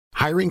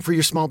Hiring for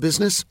your small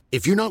business?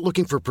 If you're not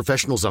looking for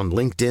professionals on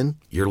LinkedIn,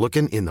 you're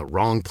looking in the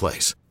wrong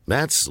place.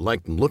 That's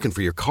like looking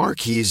for your car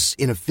keys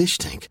in a fish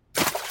tank.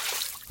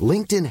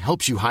 LinkedIn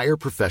helps you hire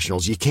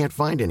professionals you can't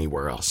find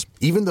anywhere else,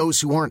 even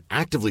those who aren't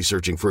actively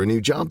searching for a new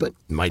job but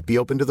might be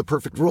open to the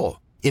perfect role.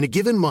 In a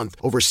given month,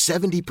 over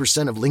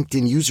 70% of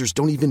LinkedIn users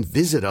don't even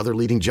visit other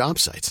leading job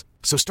sites.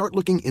 So start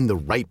looking in the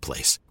right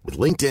place. With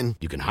LinkedIn,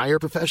 you can hire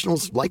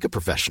professionals like a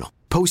professional.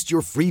 Post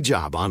your free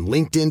job on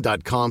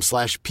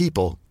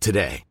linkedin.com/people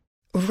today.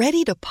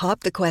 Ready to pop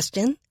the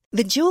question?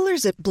 The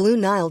jewelers at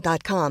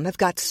BlueNile.com have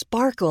got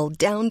sparkle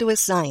down to a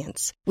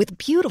science with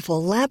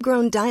beautiful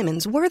lab-grown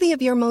diamonds worthy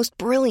of your most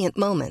brilliant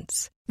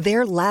moments.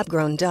 Their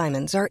lab-grown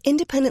diamonds are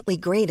independently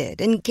graded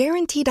and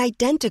guaranteed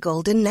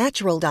identical to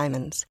natural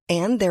diamonds,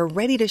 and they're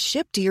ready to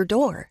ship to your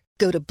door.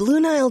 Go to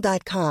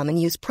BlueNile.com and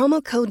use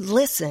promo code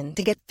LISTEN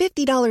to get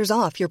 $50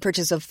 off your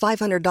purchase of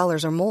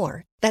 $500 or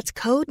more. That's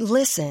code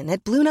LISTEN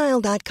at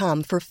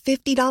BlueNile.com for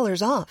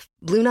 $50 off.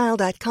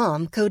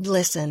 BlueNile.com, code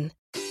LISTEN.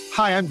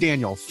 Hi, I'm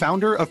Daniel,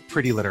 founder of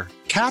Pretty Litter.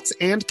 Cats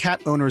and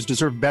cat owners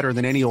deserve better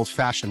than any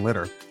old-fashioned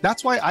litter.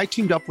 That's why I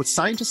teamed up with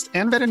scientists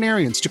and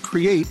veterinarians to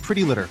create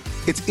Pretty Litter.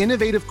 Its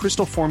innovative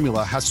crystal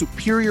formula has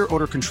superior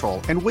odor control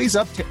and weighs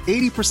up to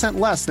 80%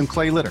 less than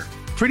clay litter.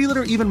 Pretty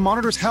Litter even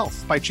monitors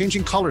health by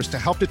changing colors to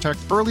help detect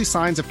early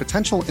signs of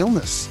potential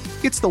illness.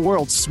 It's the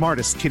world's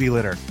smartest kitty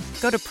litter.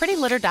 Go to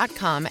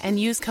prettylitter.com and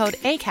use code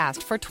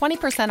ACAST for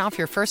 20% off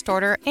your first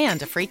order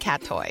and a free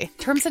cat toy.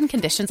 Terms and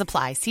conditions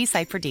apply. See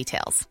site for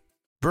details.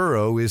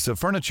 Burrow is a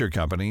furniture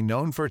company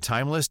known for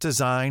timeless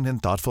design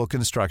and thoughtful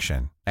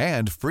construction,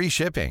 and free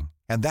shipping,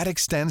 and that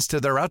extends to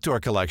their outdoor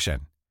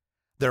collection.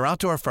 Their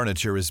outdoor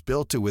furniture is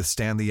built to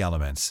withstand the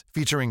elements,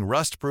 featuring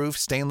rust-proof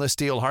stainless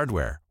steel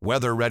hardware,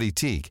 weather-ready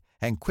teak,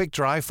 and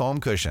quick-dry foam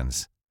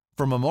cushions.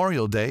 For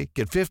Memorial Day,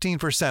 get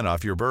 15%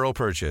 off your Burrow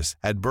purchase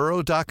at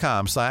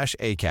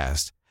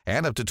burrow.com/ACAST,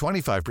 and up to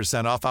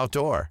 25% off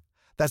outdoor.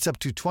 That's up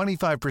to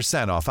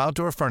 25% off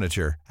outdoor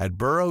furniture at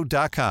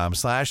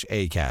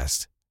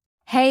burrow.com/ACAST.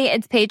 Hey,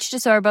 it's Paige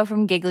DeSorbo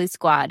from Giggly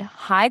Squad.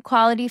 High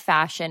quality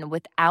fashion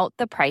without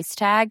the price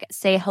tag.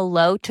 Say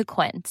hello to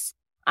Quince.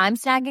 I'm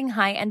snagging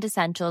high-end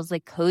essentials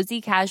like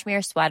cozy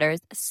cashmere sweaters,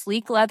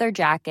 sleek leather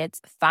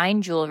jackets,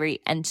 fine jewelry,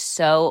 and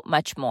so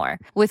much more.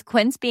 With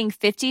Quince being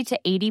 50 to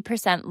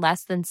 80%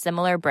 less than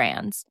similar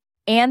brands.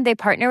 And they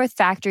partner with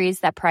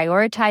factories that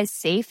prioritize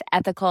safe,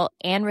 ethical,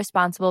 and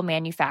responsible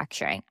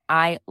manufacturing.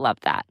 I love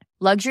that.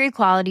 Luxury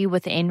quality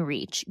within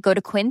reach. Go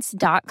to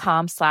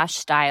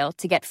quince.com/style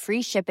to get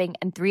free shipping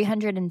and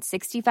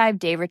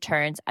 365-day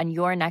returns on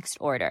your next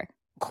order.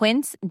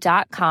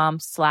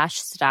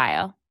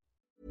 Quince.com/style.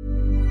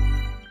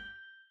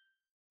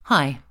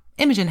 Hi,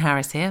 Imogen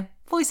Harris here,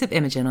 voice of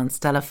Imogen on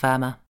Stella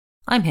Firma.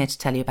 I'm here to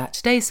tell you about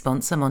today's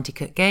sponsor, Monte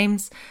Cook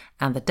Games,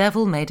 and The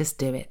Devil Made Us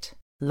Do It,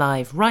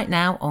 live right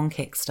now on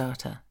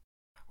Kickstarter.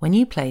 When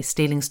you play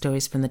Stealing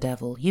Stories from the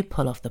Devil, you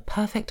pull off the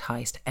perfect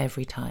heist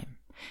every time.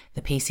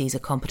 The PCs are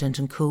competent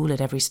and cool at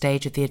every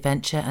stage of the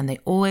adventure, and they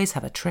always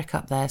have a trick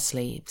up their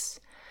sleeves.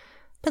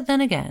 But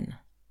then again,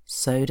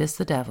 so does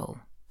the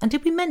devil. And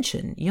did we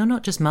mention you're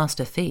not just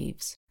master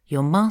thieves,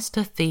 you're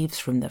master thieves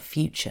from the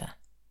future.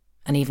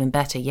 And even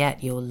better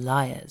yet, you're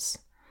liars.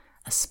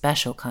 A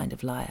special kind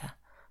of liar,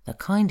 the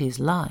kind whose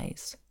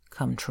lies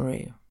come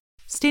true.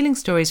 Stealing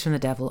Stories from the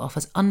Devil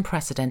offers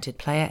unprecedented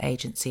player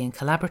agency and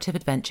collaborative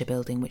adventure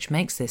building, which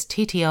makes this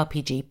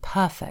TTRPG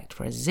perfect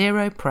for a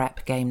zero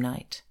prep game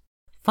night.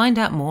 Find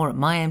out more at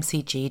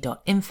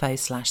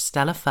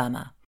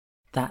mymcg.info/stellafirma.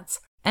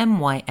 That's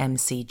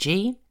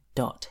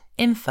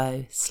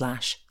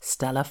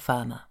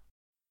mymcg.info/stellafirma.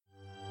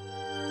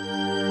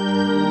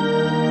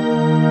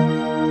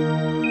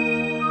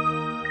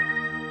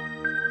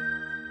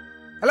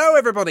 Hello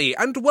everybody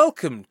and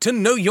welcome to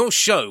Know Your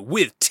Show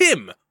with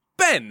Tim,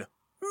 Ben,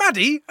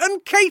 Maddie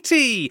and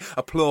Katie.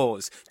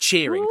 Applause,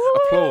 cheering,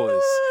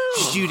 applause,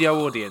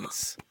 studio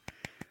audience.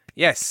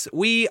 Yes,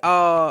 we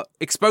are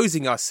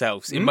exposing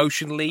ourselves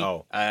emotionally,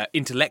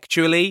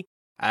 intellectually,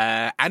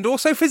 and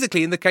also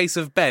physically in the case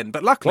of Ben.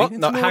 But luckily, it's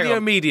an audio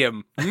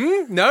medium.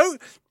 No?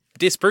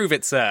 Disprove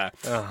it, sir.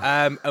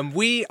 And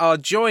we are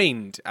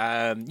joined,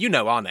 you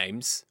know our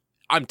names.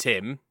 I'm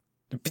Tim.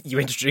 You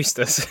introduced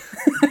us.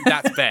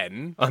 That's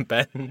Ben. I'm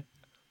Ben.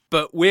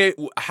 But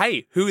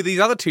hey, who are these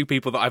other two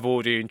people that I've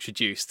already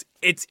introduced?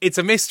 It's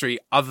a mystery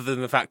other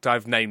than the fact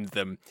I've named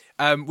them.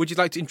 Would you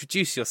like to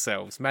introduce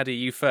yourselves? Maddie,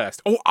 you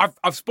first. Oh,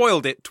 I've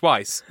spoiled it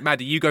twice.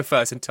 Maddie, you go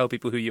first and tell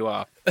people who you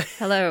are.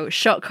 Hello,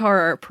 Shock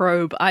Horror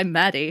Probe. I'm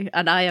Maddie,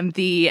 and I am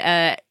the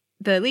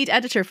lead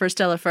editor for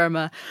Stella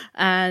Firma.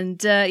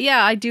 And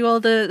I do all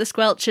the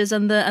squelches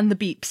and the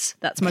beeps.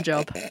 That's my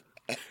job.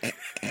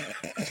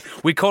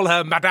 We call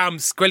her Madame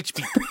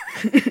Squelchbeep.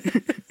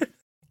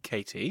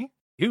 Katie,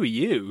 who are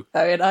you?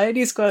 I mean, I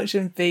only squelch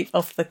and beep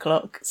off the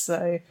clock,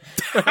 so...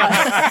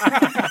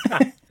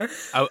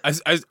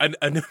 As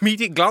an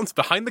immediate glance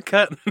behind the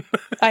curtain.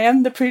 I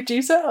am the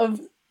producer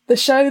of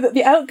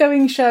The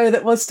outgoing show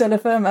that was Stella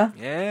Firma.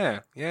 Yeah.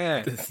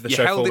 The You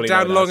show held it formerly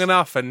down known long as.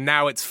 enough, and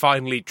now it's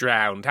finally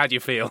drowned. How do you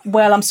feel?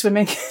 Well, I'm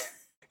swimming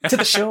to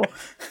the shore.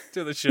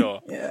 To the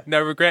shore. Yeah.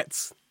 No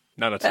regrets?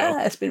 None at all.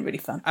 It's been really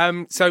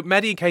fun. So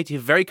Maddie and Katie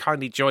have very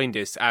kindly joined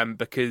us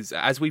because,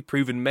 as we've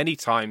proven many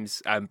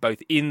times,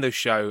 both in the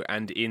show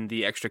and in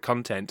the extra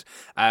content,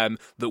 that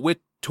we're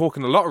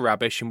talking a lot of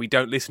rubbish and we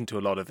don't listen to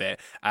a lot of it.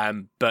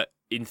 But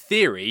in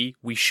theory,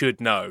 we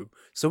should know.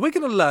 So we're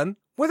going to learn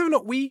whether or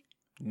not we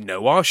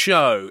know our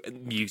show,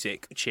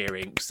 music,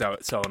 cheering, so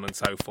on and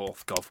so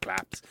forth, golf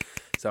claps,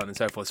 so on and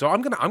so forth. So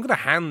I'm gonna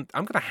hand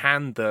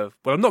the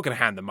I'm not gonna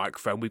hand the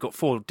microphone. We've got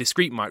 4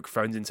 discrete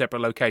microphones in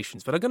separate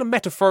locations, but I'm gonna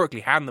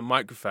metaphorically hand the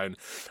microphone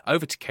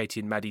over to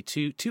Katie and Maddie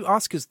to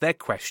ask us their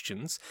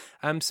questions,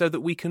 so that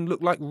we can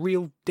look like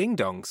real ding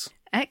dongs.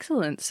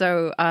 Excellent.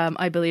 So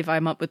I believe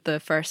I'm up with the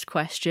first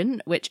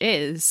question, which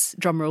is,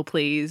 drumroll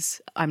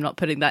please, I'm not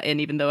putting that in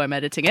even though I'm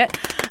editing it.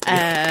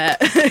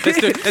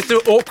 Let's do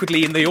it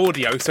awkwardly in the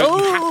audio, so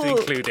you have to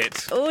include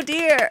it. Oh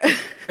dear.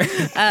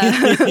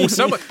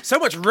 So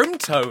much room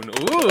tone.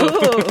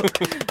 Ooh.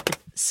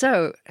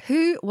 So,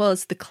 who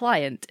was the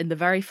client in the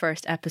very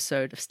first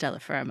episode of Stella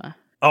Firma?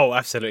 Oh,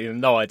 absolutely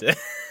no idea.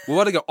 We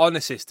want to go on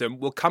a system.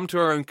 We'll come to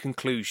our own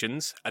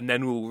conclusions, and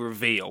then we'll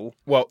reveal.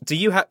 Well, do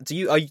you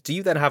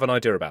then have an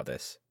idea about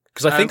this?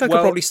 Because I think I could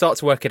probably start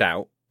to work it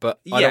out, but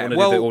I don't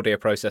want to do the audio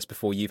process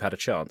before you've had a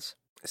chance.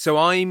 So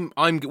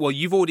well,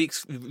 you've already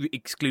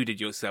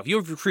excluded yourself.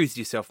 You've recruited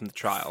yourself from the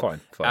trial.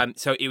 Fine.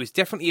 So it was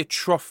definitely a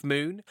trough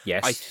moon.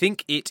 Yes. I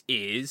think it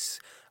is.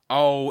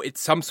 Oh, it's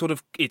some sort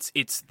of it's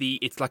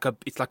like a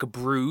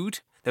brood.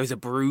 There was a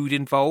brood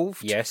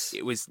involved. Yes.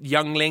 It was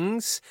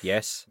younglings.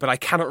 Yes. But I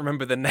cannot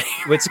remember the name.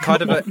 It's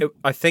kind of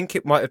I think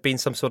it might have been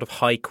some sort of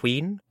high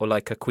queen, or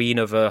like a queen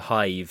of a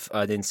hive,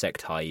 an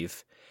insect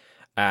hive,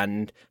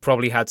 and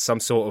probably had some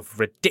sort of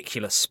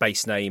ridiculous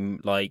space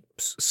name like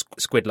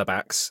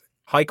Squidlerbacks.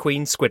 High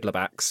Queen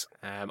Squidlerbacks.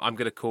 I'm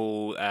going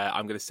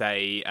to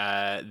say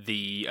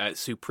the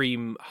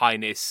Supreme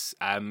Highness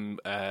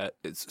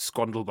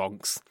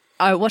Squandlebonks.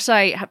 What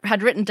I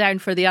had written down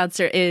for the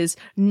answer is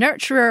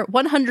Nurturer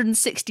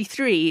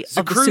 163 of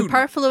the Zakrune.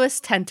 Superfluous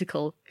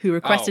Tentacle, who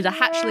requested a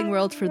hatchling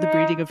world for the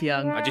breeding of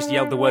young. I just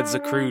yelled the word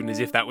Zakrune as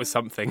if that was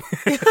something.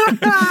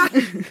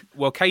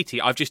 Well,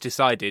 Katie, I've just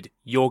decided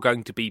you're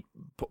going to be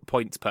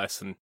points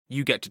person.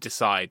 You get to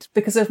decide.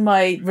 Because of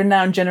my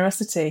renowned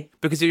generosity.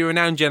 Because of your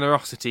renowned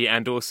generosity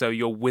and also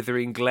your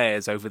withering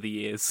glares over the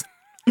years.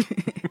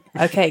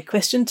 Okay,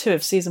 question 2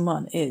 of season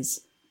 1 is,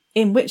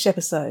 in which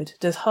episode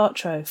does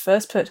Hartrow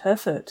first put her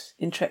foot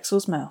in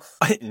Trexel's mouth?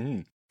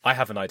 I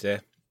have an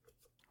idea.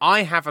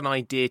 I have an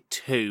idea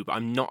too, but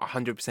I'm not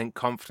 100%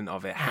 confident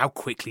of it. How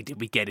quickly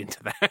did we get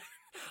into that?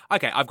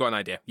 Okay, I've got an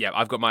idea. Yeah,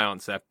 I've got my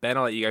answer. Ben,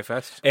 I'll let you go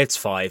first. It's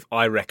 5.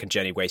 I reckon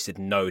Jenny wasted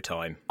no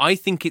time. I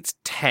think it's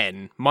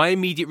 10. My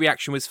immediate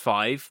reaction was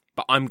 5,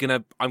 but I'm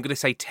gonna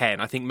say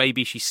 10. I think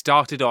maybe she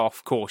started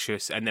off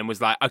cautious and then was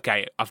like,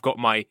 okay, I've got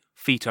my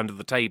feet under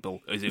the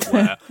table, as it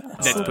were.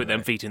 Let's put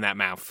them feet in that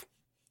mouth.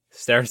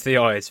 Stare into the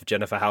eyes of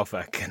Jennifer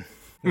Halfak and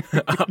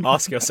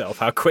ask yourself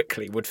how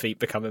quickly would feet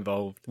become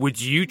involved.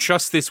 Would you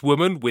trust this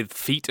woman with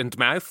feet and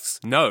mouths?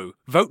 No.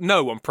 Vote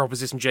no on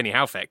Proposition Jenny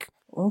Halfak.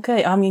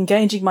 Okay, I'm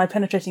engaging my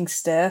penetrating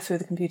stare through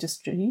the computer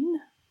screen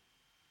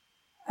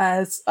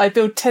as I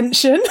build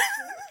tension.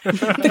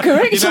 The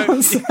correct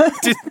answer.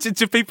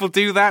 Do people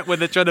do that when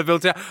they're trying to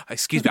build...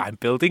 Excuse me, I'm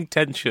building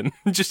tension,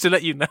 just to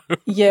let you know.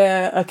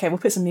 Yeah, okay, we'll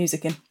put some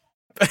music in.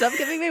 Stop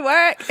giving me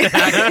work. How am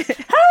I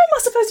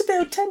supposed to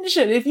build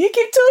tension if you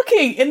keep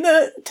talking in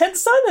the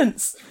tense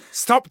silence?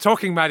 Stop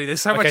talking, Maddie. There's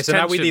so much tension. Okay,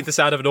 so now we need the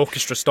sound of an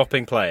orchestra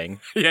stopping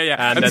playing. Yeah.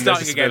 And then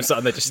starting again. They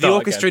just the start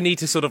orchestra again. need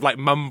to sort of like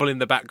mumble in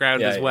the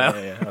background as well.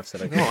 Yeah,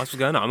 absolutely. Oh, what's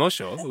going on? I'm not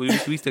sure.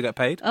 We still get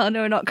paid. Oh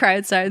no, not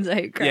crowd sounds. I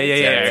hate crowd sounds.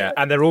 Yeah.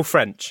 And they're all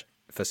French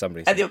for some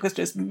reason. And the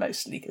orchestra is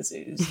mostly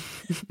kazoos.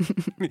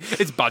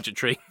 It's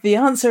budgetary. The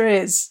answer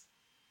is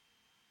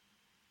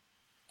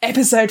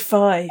episode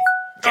 5.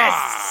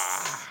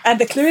 Yes! And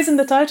the clue is in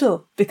the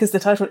title, because the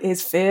title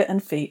is Fear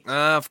and Feet.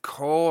 Of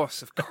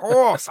course.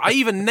 I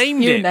even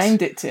named You it.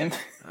 named it, Tim.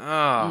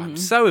 I'm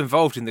so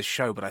involved in the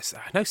show, but I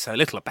know so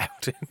little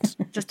about it.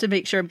 Just to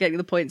make sure I'm getting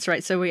the points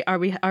right. So are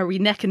we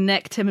neck and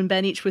neck, Tim and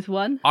Ben, each with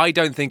 1? I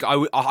don't think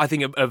I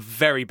think at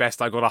very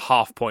best I got a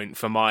half point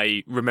for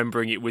my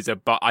remembering it was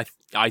but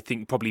I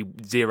think probably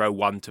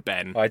 0-1 to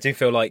Ben. I do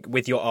feel like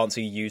with your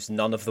answer you used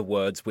none of the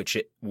words which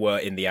were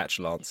in the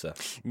actual answer.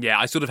 Yeah,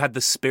 I sort of had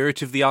the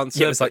spirit of the answer.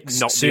 Yeah, it was like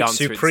not the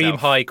answer Supreme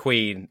itself. High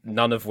Queen,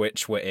 none of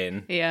which were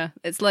in. Yeah,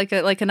 it's like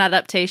an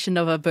adaptation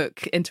of a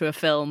book into a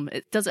film.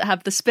 Does it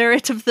have the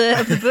spirit of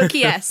the book?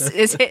 Yes.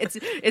 Is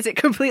it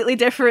completely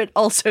different?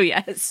 Also,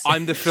 yes.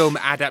 I'm the film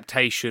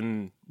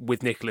adaptation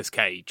with Nicolas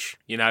Cage,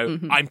 you know?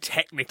 Mm-hmm. I'm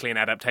technically an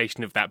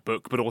adaptation of that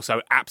book, but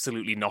also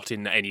absolutely not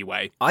in any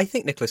way. I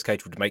think Nicolas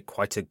Cage would make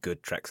quite a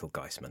good Drexel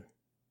Geisman.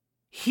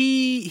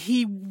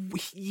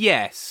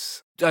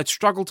 Yes. I'd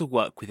struggle to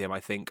work with him, I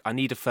think. I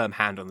need a firm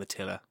hand on the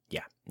tiller.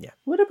 Yeah.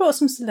 Would have brought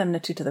some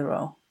solemnity to the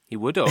role. He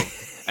would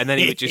have. And then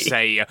he would just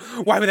say,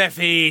 why with their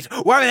feet?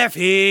 Why with their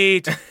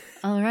feet?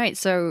 All right,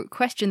 so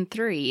question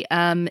 3.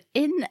 In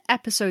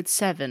episode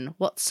 7,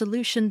 what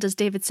solution does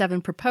David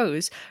Seven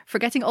propose for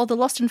getting all the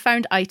lost and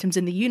found items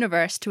in the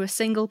universe to a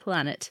single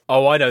planet?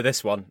 Oh, I know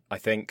this one, I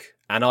think.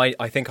 And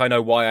I think I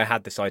know why I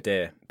had this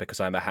idea, because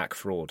I'm a hack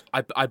fraud.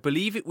 I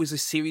believe it was a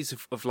series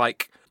of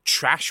like,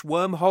 trash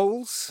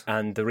wormholes.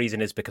 And the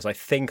reason is because I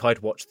think I'd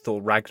watched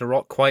Thor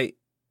Ragnarok quite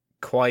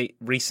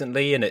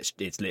recently, and it's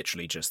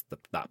literally just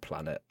that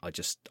planet. I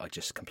just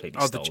completely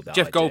stole that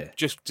idea.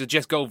 The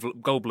Jeff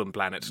Goldblum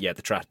planet. Yeah,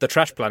 the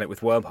trash planet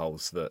with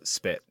wormholes that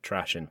spit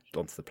trash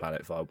onto the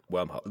planet via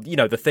wormhole. You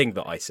know, the thing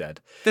that I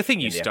said. The thing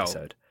you stole.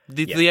 Episode.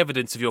 The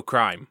evidence of your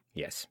crime.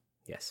 Yes.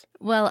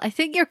 Well, I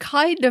think you're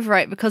kind of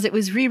right, because it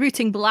was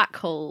rerouting black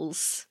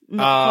holes.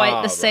 Not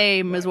quite the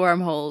same as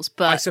wormholes,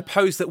 but... I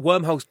suppose that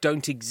wormholes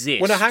don't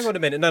exist. Well, no, hang on a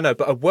minute. No,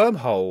 but a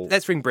wormhole...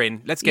 Let's ring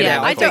Bryn. Let's get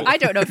out. I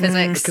don't know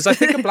physics. Because I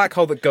think a black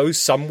hole that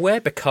goes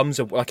somewhere becomes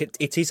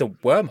it is a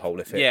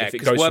wormhole if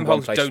it goes from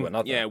one place to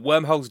another. Yeah,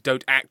 wormholes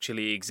don't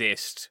actually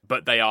exist,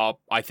 but they are...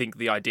 I think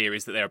the idea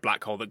is that they're a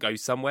black hole that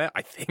goes somewhere,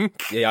 I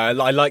think. Yeah,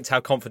 I liked how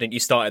confident you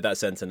started that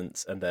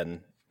sentence and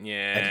then...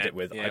 Yeah. Ended it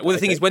with. Yeah. Well, the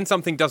thing is, when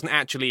something doesn't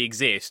actually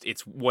exist,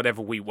 it's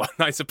whatever we want,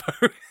 I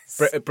suppose.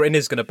 Bryn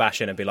is going to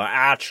bash in and be like,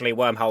 actually,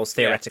 wormholes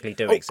theoretically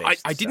do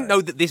exist. I didn't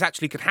know that this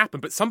actually could happen,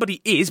 but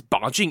somebody is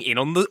barging in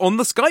on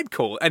the Skype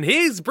call, and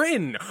here's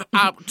Bryn.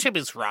 Tim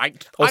is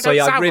right. Also, I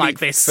don't I sound really like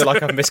this. feel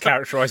like I've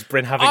mischaracterised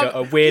Bryn having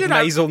a weird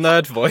nasal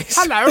nerd voice.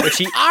 Hello, which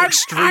he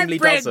extremely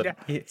doesn't.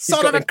 He's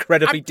got an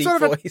incredibly deep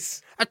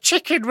voice. A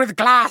chicken with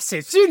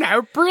glasses, you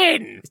know,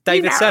 Bryn. It's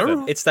David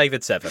Seven. It's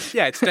David Seven.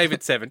 Yeah, it's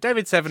David Seven.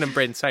 David Seven and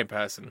Bryn, same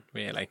person,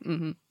 really.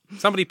 Mm-hmm.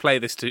 Somebody play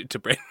this to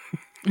Bryn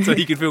so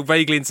he can feel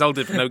vaguely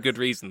insulted for no good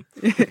reason.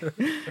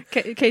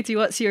 Katie,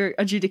 what's your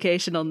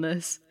adjudication on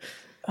this?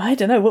 I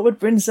don't know. What would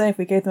Bryn say if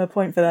we gave them a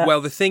point for that?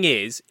 Well, the thing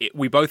is,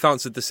 we both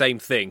answered the same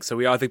thing, so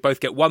we either both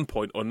get 1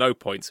 point or no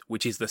points,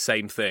 which is the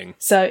same thing.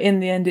 So in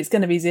the end, it's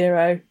going to be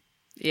 0.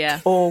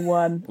 Yeah. Or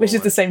 1, which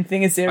is the same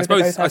thing as 0.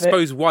 I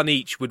suppose 1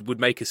 each would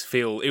make us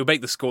feel... It would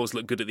make the scores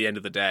look good at the end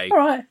of the day. All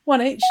right,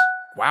 1 each.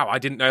 Wow, I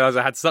didn't realise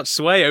I had such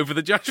sway over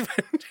the judgment.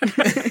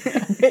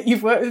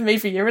 You've worked with me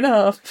for a year and a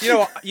half.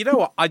 You know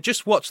what? I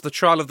just watched the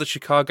trial of the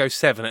Chicago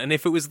 7, and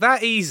if it was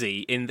that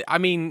easy,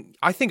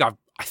 I think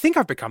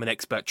I've become an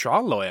expert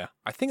trial lawyer.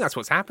 I think that's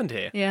what's happened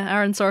here. Yeah,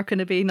 Aaron Sorkin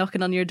will be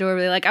knocking on your door,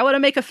 be like, I want to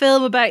make a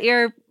film about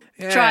your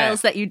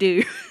trials that you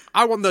do.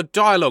 I want the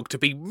dialogue to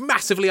be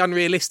massively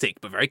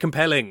unrealistic, but very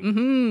compelling.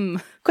 Mm-hmm.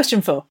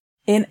 Question 4.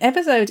 In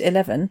episode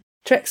 11,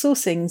 Trexel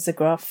sings the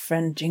Graph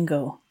Friend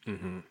jingle.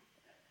 Mm-hmm.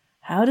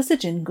 How does the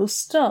jingle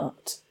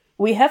start?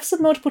 We have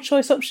some multiple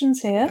choice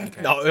options here.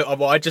 Okay. No,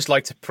 well, I'd just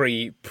like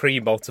to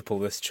pre-multiple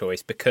this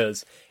choice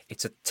because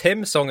it's a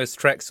Tim song as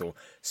Trexel,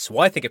 so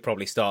I think it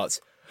probably starts,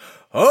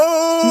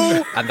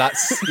 oh! And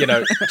that's,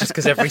 just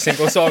because every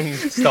single song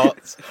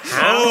starts,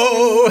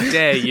 how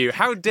dare you?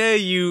 How dare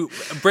you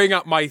bring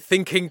up my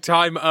thinking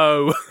time,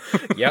 oh.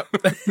 Yep.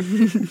 What's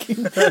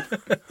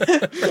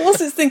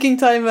its thinking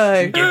time,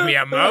 oh? Give me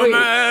a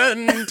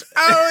moment.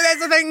 Oh,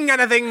 there's a thing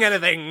and a thing and a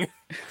thing.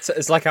 So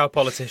it's like our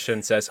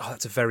politician says, oh,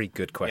 that's a very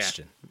good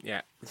question.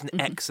 Yeah. It's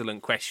an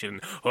excellent question.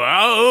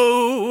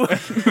 Whoa!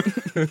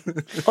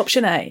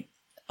 Option A.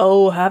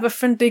 Oh, have a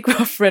friendly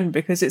graph friend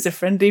because it's a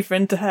friendly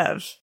friend to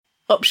have.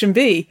 Option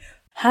B.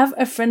 Have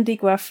a friendly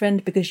graph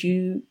friend because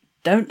you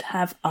don't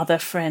have other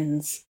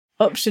friends.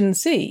 Option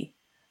C.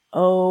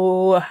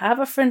 Oh, have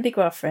a friendly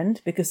graph friend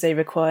because they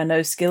require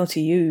no skill to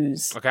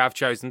use. Okay, I've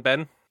chosen,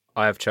 Ben.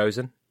 I have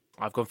chosen.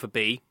 I've gone for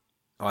B.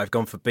 I've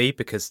gone for B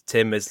because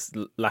Tim is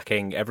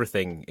lacking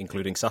everything,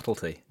 including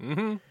subtlety.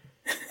 Mm-hmm.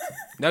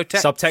 No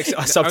text.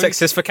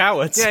 Subtext is for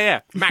cowards.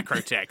 Yeah.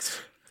 Macro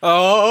text.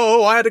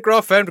 Oh, I had a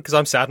graph friend because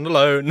I'm sad and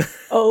alone.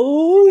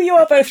 Oh, you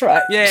are both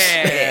right.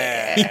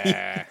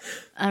 Yeah.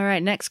 All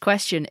right, next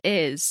question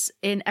is,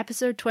 in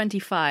episode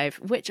 25,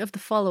 which of the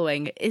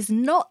following is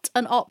not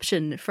an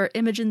option for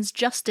Imogen's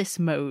justice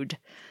mode?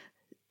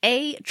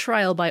 A,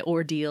 trial by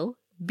ordeal,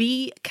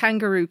 B,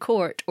 kangaroo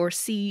court, or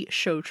C,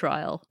 show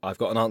trial? I've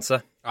got an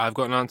answer. I've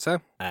got an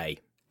answer. A.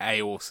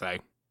 A also.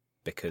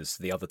 Because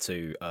the other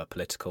two are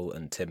political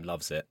and Tim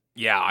loves it.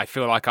 Yeah, I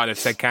feel like I'd have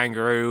said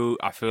kangaroo.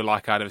 I feel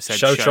like I'd have said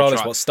show trial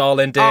is what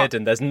Stalin did,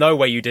 and there's no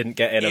way you didn't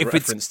get in a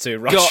reference to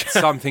Russia. If it's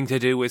got something to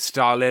do with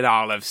Stalin,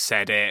 I'll have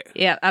said it.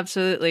 Yeah,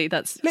 absolutely.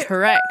 That's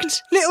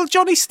correct. Little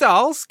Johnny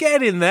Starls,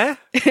 get in there.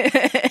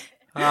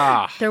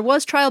 There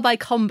was trial by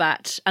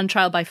combat and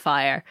trial by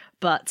fire,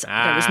 but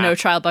there was no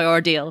trial by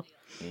ordeal.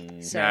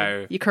 So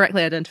no. You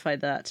correctly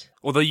identified that.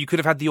 Although you could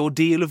have had the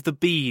ordeal of the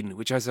bean,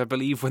 which is, I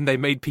believe, when they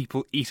made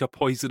people eat a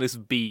poisonous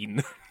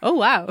bean. Oh,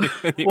 wow.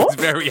 It was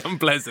very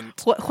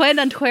unpleasant. When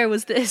and where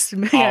was this?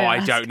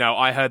 I don't know.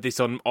 I heard this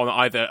on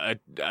either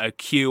a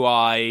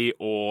QI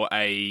or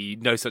a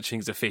No Such Thing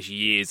as a Fish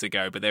years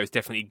ago, but there was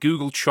definitely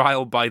Google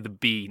trial by the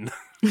bean.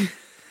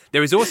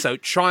 There is also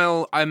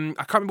trial. I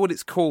can't remember what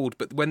it's called,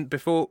 but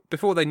before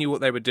they knew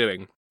what they were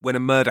doing, when a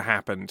murder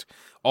happened,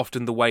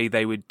 often the way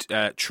they would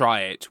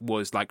try it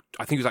was like,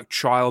 I think it was like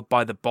trial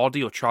by the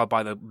body or trial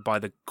by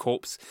the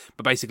corpse.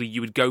 But basically,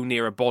 you would go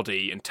near a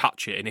body and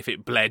touch it, and if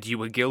it bled, you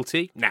were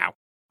guilty. Now,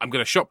 I'm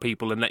going to shock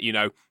people and let you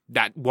know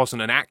that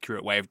wasn't an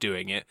accurate way of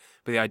doing it,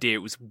 but the idea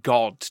it was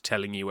God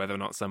telling you whether or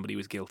not somebody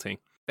was guilty.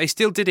 They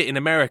still did it in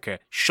America,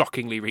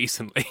 shockingly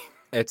recently.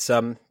 It's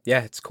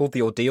it's called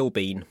the ordeal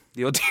bean.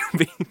 The ordeal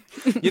bean.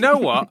 You know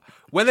what?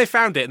 When they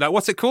found it, like,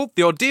 what's it called?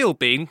 The ordeal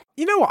bean.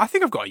 You know what? I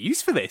think I've got a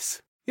use for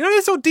this. You know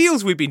those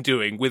ordeals we've been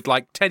doing with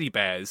like teddy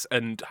bears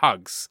and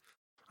hugs?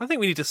 I think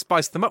we need to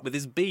spice them up with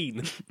this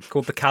bean.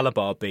 Called the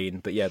Calabar bean,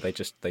 but yeah, they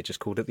just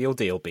called it the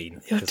ordeal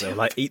bean because they were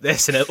like, eat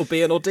this and it'll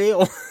be an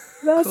ordeal.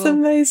 That's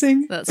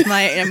amazing. That's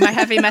my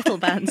heavy metal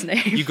band's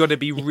name. You've got to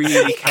be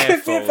really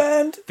careful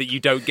band. that you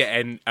don't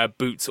get a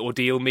Boots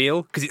ordeal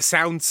meal because it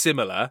sounds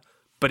similar,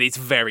 but it's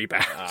very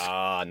bad.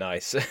 Ah,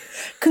 nice.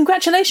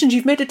 Congratulations,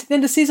 you've made it to the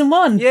end of season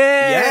 1.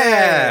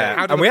 Yeah.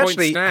 How do the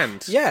points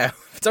stand? Yeah,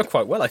 we've done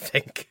quite well, I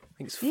think.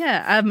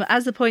 Yeah,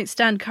 as the points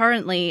stand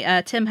currently,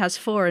 Tim has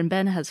 4 and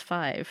Ben has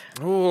 5.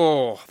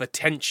 Oh, the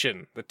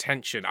tension.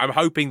 I'm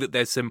hoping that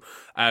there's some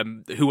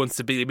Who Wants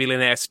to Be a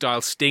Millionaire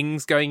style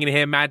stings going in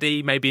here,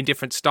 Maddie, maybe in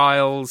different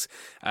styles,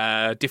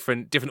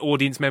 different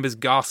audience members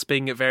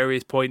gasping at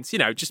various points. You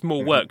know, just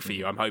more work for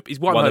you, I'm hoping.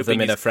 One of them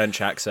in a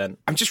French accent.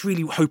 I'm just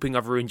really hoping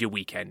I've ruined your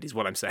weekend, is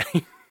what I'm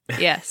saying.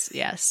 Yes.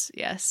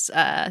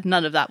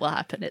 None of that will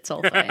happen. It's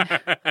all fine.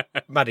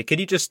 Maddie, can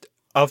you just...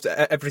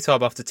 every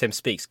time after Tim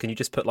speaks, can you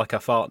just put like a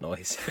fart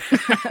noise?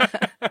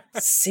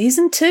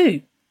 Season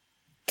 2.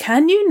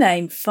 Can you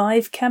name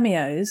 5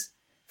 cameos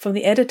from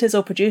the editors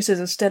or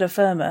producers of Stellar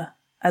Firma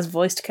as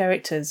voiced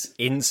characters?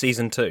 In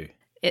season 2?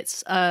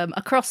 It's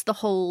across the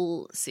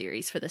whole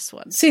series for this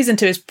one. Season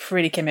 2 is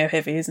pretty cameo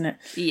heavy, isn't it?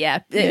 Yeah.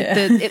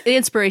 The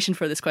inspiration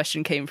for this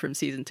question came from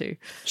season 2.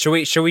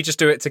 Shall we just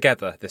do it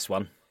together, this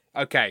one?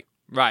 Okay,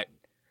 right.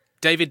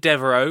 David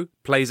Devereaux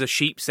plays a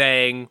sheep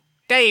saying,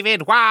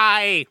 "David,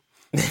 why?"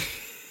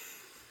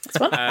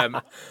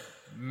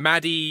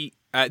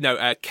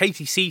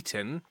 Katie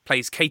Seaton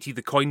plays Katie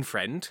the Coin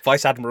Friend.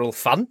 Vice Admiral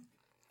Fun.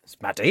 It's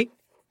Maddie,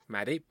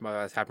 my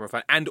Vice Admiral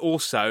Fun. And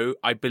also,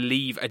 I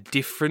believe, a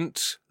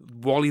different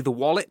Wally the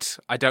Wallet.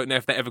 I don't know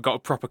if they ever got a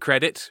proper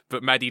credit,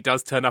 but Maddie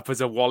does turn up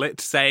as a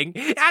wallet saying,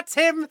 "That's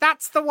him,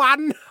 that's the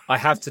one." I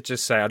have to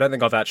just say, I don't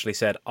think I've actually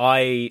said,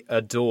 I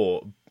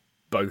adore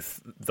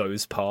both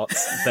those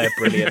parts. They're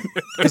brilliant.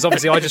 Because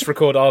obviously I just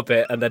record our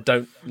bit and then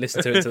don't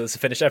listen to it until it's a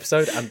finished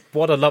episode, and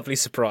what a lovely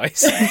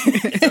surprise.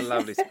 It's a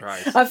lovely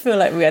surprise. I feel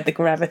like we had the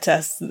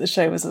gravitas that the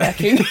show was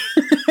lacking.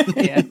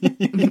 Yeah.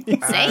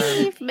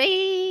 Save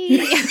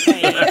me!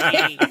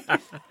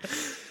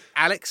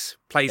 Alex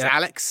plays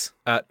Alex,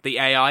 the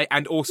AI,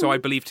 and also I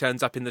believe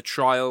turns up in the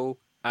trial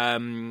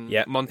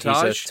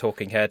montage. He's a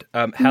talking head.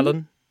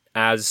 Helen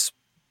as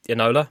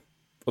Enola.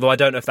 Although I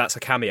don't know if that's a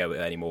cameo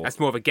anymore. That's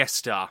more of a guest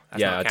star.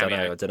 That's not a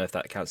cameo. I don't know if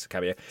that counts as a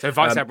cameo. So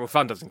Vice Admiral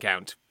Fun doesn't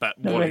count, but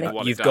Wally the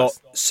Wallet You've does.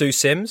 got Sue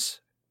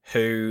Sims,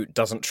 who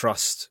doesn't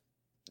trust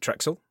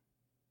Trexel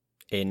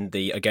in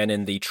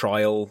the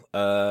trial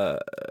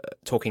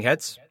talking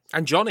heads.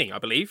 And Johnny, I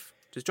believe.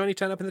 Does Johnny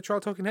turn up in the trial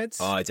talking heads?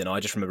 Oh, I don't know. I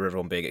just remember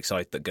everyone being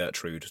excited that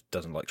Gertrude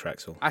doesn't like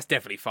Trexel. That's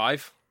definitely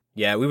 5.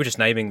 Yeah, we were just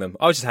naming them.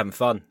 I was just having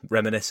fun,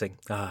 reminiscing.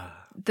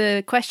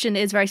 The question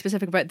is very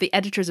specific about the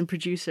editors and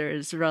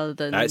producers rather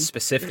than... It's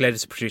specifically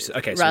editors and producers.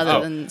 Okay,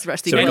 rather than the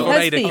rest of the It world.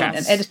 has been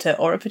an editor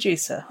or a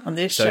producer on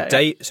this show.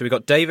 So we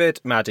got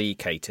David, Maddie,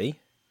 Katie.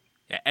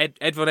 Yeah,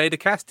 Edward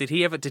Adacast, did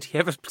he ever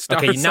star?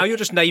 Okay, now you're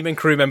just naming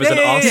crew members and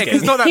asking.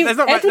 There's not that many of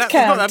them.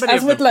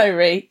 Aswood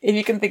Lowry, if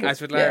you can think of...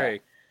 Aswood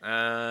Lowry.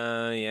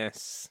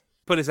 Yes.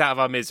 Put us out of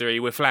our misery.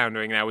 We're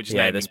floundering now. We're just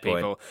naming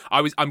people.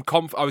 I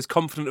was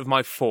confident of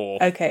my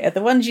 4. Okay, at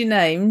the ones you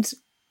named,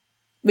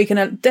 we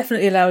can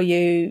definitely allow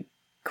you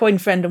Coin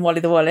Friend and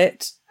Wally the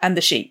Wallet and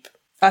the sheep.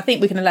 I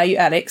think we can allow you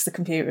Alex, the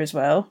computer, as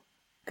well,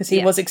 because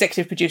he was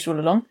executive producer all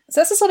along.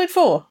 So that's a solid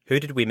 4. Who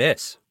did we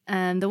miss?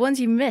 The ones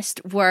you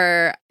missed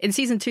were, in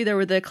season 2, there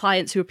were the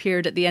clients who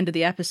appeared at the end of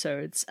the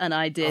episodes, and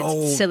I did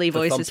silly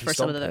voices for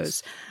some of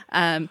those.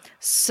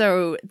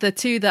 So the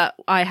 2 that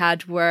I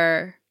had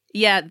were...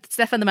 Yeah,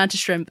 Stefan the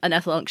Mantis Shrimp and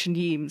Ethel Unction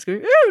Yeames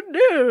going, "Oh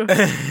no!"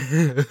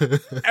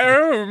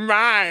 Oh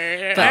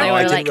my! But they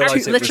were like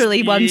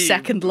literally 1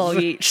 second long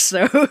each.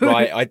 So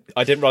right,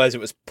 I didn't realise it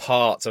was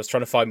parts. I was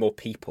trying to find more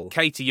people.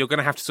 Katie, you're going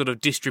to have to sort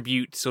of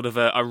distribute sort of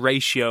a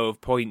ratio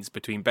of points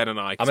between Ben and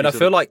I. I mean, I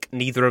feel like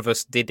neither of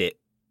us did it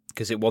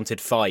because it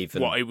wanted 5.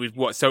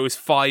 And... So it was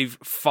 5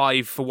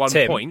 for 1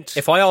 Tim, point.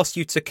 If I asked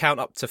you to count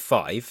up to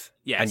 5,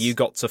 yes, and you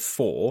got to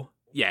 4,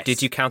 yes,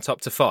 did you count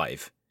up to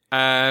 5?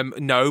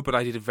 No, but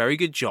I did a very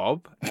good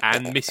job,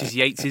 and Mrs.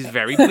 Yates is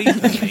very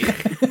pleased with me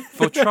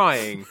for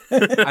trying,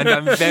 and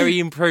I'm very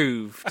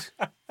improved.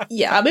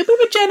 Yeah, I mean, we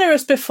were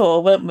generous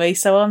before, weren't we?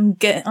 So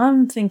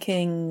I'm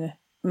thinking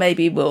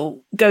maybe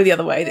we'll go the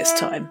other way this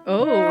time.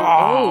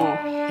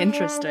 Oh,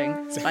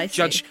 interesting.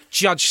 Spicy.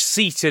 Judge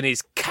Seaton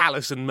is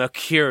callous and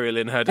mercurial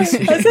in her I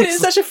decisions. said it in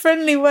such a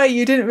friendly way,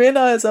 you didn't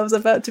realise I was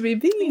about to be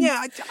mean.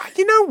 Yeah,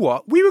 you know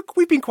what?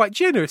 We've been quite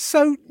generous,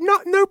 so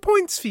no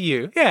points for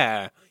you.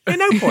 Yeah,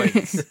 no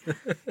points.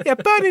 Yeah,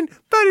 burn in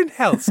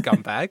hell,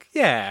 scumbag.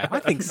 Yeah, I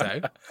think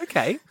so.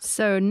 Okay.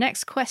 So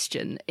next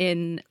question,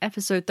 in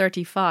episode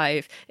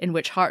 35, in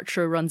which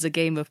Hartro runs a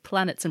game of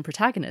planets and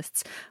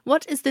protagonists,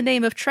 what is the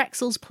name of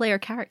Trexel's player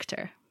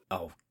character?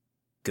 Oh,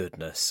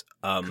 goodness.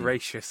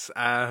 Gracious.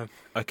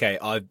 Okay,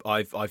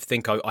 I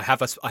think I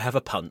have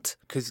a punt.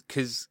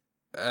 Because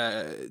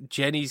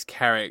Jenny's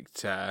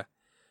character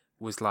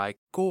was like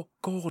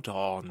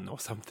Gordon or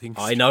something.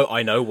 I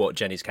know what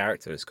Jenny's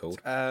character is called.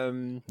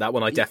 That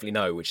one I yeah. definitely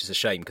know, which is a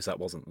shame because that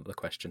wasn't the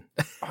question.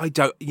 I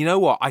don't. You know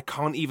what? I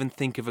can't even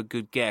think of a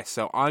good guess.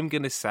 So I'm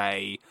gonna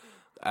say,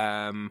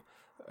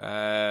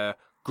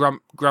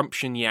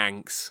 Grumption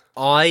Yanks.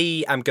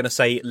 I am going to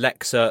say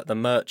Lexa the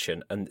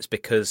Merchant, and it's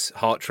because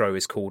Hartro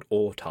is called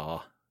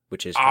Ortar,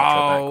 which is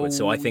Hartro backwards.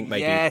 So I think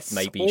maybe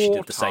she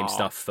did the same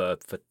stuff for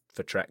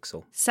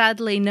Trexel.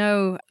 Sadly,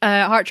 no.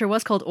 Hartro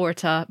was called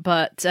Orta,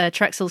 but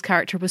Trexel's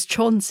character was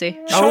Chauncey.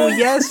 Oh,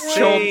 yes,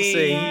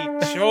 Chauncey.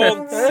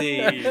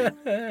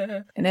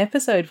 In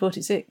episode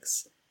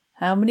 46,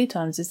 how many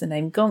times is the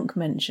name Gonk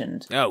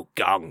mentioned? Oh,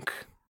 Gonk.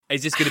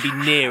 Is this going to be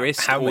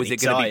nearest, or is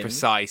it going to be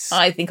precise?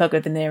 I think I'll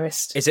go the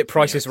nearest. Is it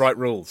Price is Right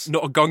rules?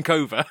 Not a Gonk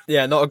over.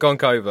 Yeah, not a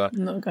Gonk over.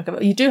 Not a Gonk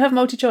over. You do have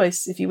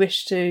multi-choice if you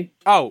wish to.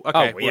 Oh,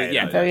 okay. Oh,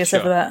 yeah. Go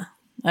yourself sure. with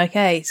that.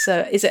 Okay,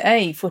 so is it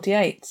A,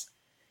 48,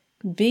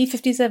 B,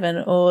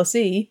 57, or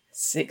C,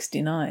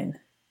 69?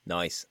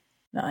 Nice.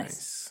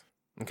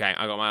 Okay,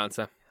 I got my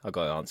answer. I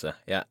got an answer.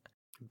 Yeah.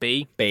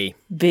 B. B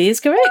is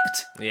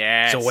correct.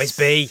 Yes. It's always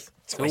B.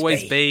 It's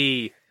always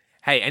B.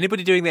 Hey,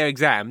 anybody doing their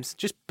exams,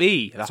 just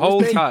B the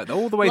whole time,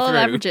 all the way Low through.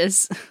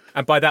 averages.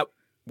 And by that,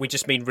 we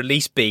just mean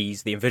release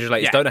Bs. The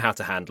invigilators don't know how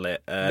to handle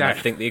it. And I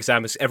think the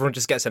exam is everyone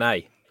just gets an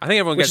A. I think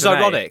everyone Which gets is an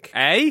ironic.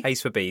 A.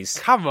 A's for Bs.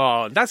 Come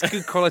on, that's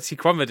good quality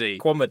comedy.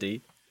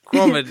 Quamedy.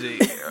 Comedy.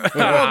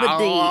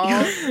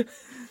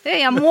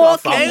 Hey, I'm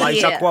walking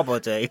Laser here.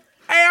 Quamedy.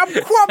 Hey, I'm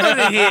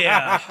Quamedy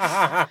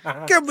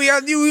here. Give me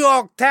a New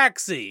York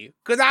taxi,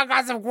 because I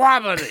got some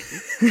Quamedy.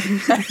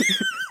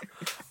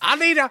 I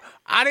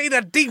need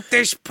a deep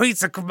dish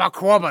pizza for my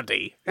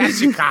Quamedy. That's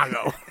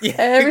Chicago.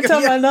 Every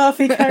time I laugh,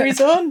 he carries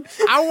on.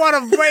 I want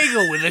a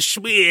bagel with a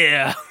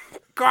schmear.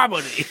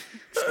 Quamedy.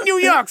 It's New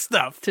York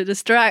stuff. To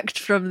distract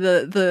from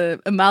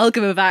the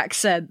amalgam of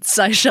accents,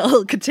 I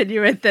shall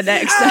continue with the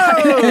next,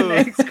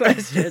 next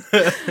question.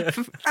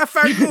 A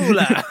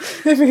fangula.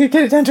 If we could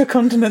get it down to a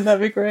continent, that'd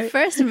be great.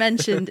 First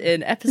mentioned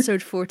in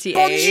episode 48.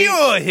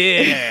 Bonjour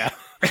here.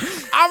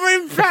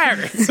 I'm in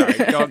Paris. Sorry,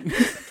 go on.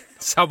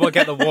 Someone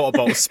get the water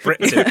bottle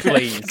spritzed,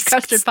 please.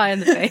 Custard pie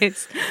in the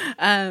face.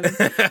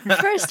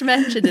 First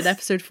mentioned in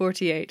episode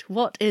 48.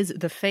 What is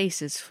the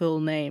Face's full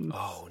name?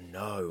 Oh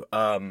no.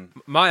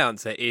 My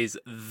answer is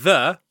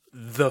the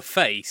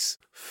face.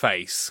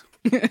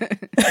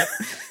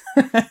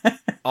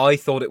 I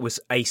thought it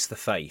was Ace the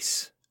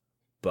Face,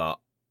 but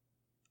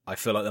I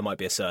feel like there might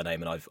be a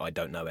surname and I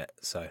don't know it,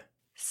 so.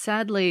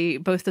 Sadly,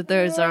 both of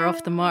those are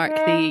off the mark.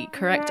 The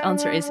correct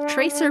answer is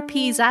Tracer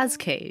P.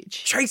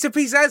 Zazcage. Tracer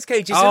P.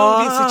 Zazcage is an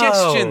audience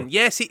suggestion.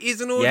 Yes, it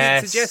is an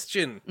audience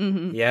suggestion.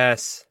 Mm-hmm.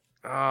 Yes.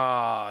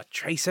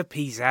 Tracer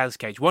P.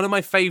 Zazcage. One of my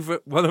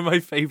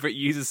favorite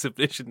user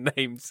submission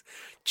names.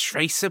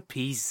 Tracer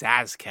P.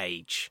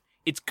 Zazcage.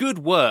 It's good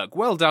work.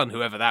 Well done,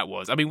 whoever that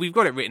was. I mean, we've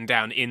got it written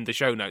down in the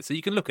show notes, so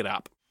you can look it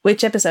up.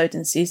 Which episode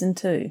in season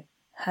 2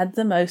 had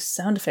the most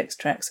sound effects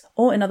tracks,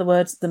 or in other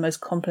words, the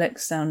most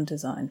complex sound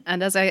design?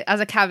 And as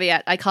a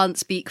caveat, I can't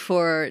speak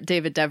for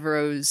David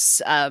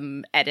Devereaux's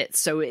edits,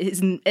 so it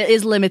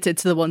is limited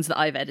to the ones that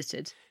I've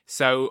edited.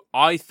 So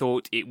I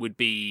thought it would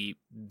be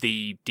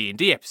the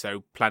D&D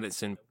episode,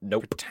 Planets and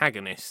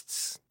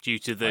Protagonists, due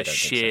to the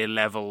sheer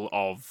level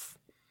of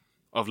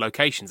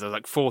locations. There's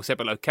like 4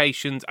 separate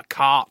locations, a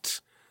cart,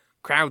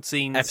 crowd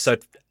scenes.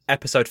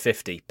 Episode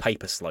 50,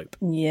 Paper Slope.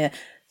 Yeah.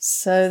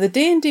 So the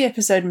D&D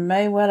episode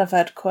may well have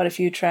had quite a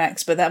few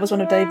tracks, but that was one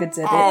of David's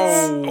edits.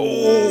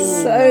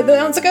 So the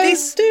answer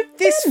goes to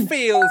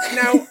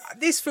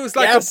This feels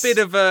like a bit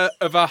of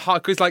a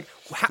hard, because like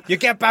you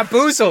get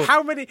bamboozled.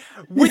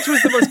 Which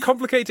was the most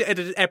complicated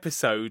edited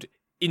episode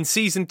in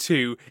season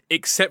 2,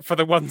 except for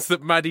the ones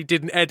that Maddie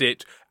didn't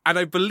edit? And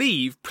I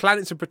believe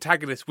Planets and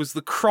Protagonists was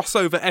the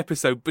crossover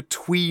episode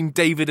between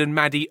David and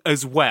Maddie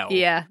as well.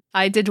 Yeah,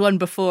 I did one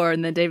before,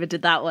 and then David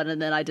did that one, and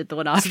then I did the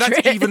one after. So that's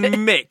it.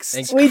 even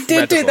mixed. We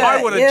did do that.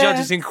 I want a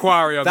judge's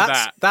inquiry on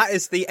that. That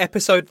is the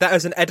episode. That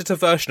is an editor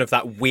version of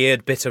that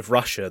weird bit of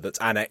Russia that's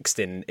annexed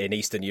in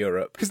Eastern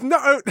Europe.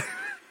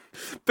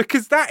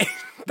 Because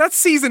that's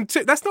season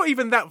 2. That's not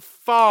even that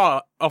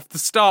far off the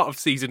start of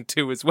season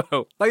 2 as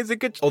well. Like, it's a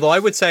good. Although I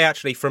would say,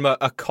 actually, from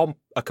a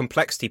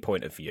complexity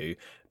point of view,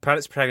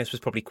 Planets and Protagonists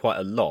was probably quite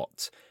a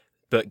lot.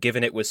 But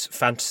given it was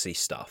fantasy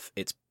stuff,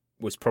 it's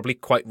was probably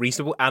quite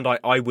reasonable, and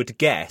I would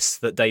guess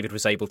that David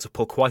was able to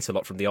pull quite a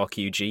lot from the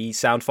RQG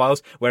sound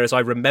files, whereas I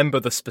remember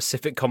the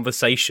specific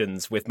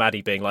conversations with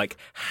Maddie being like,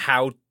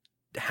 how?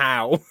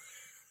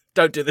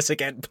 Don't do this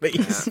again,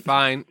 please. Yeah,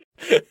 fine.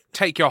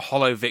 Take your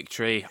hollow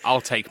victory. I'll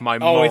take my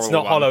moral Oh, it's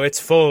not one. hollow, it's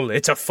full.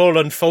 It's a full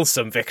and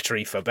fulsome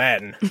victory for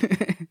Ben.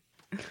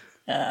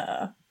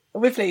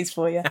 We're pleased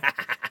for you.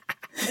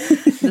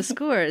 The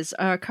scores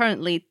are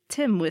currently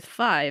Tim with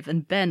 5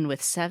 and Ben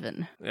with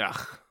 7.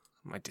 Ugh,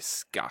 my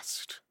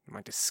disgust.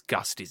 My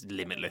disgust is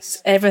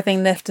limitless.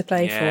 Everything left to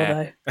play Yeah. for,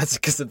 though. That's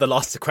because the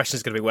last question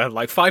is going to be worth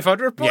like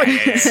 500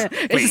 points. Yeah,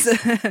 please.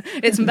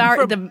 It's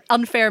the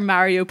unfair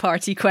Mario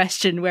Party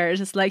question where it's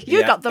just like, you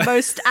Yeah. got the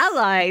most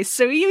allies,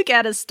 so you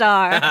get a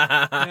star.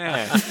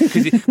 Yeah,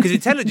 because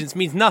intelligence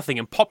means nothing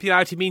and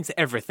popularity means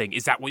everything.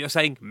 Is that what you're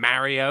saying,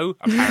 Mario?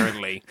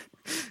 Apparently.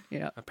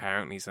 Yeah.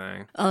 Apparently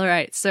so. All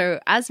right, so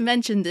as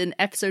mentioned in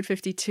episode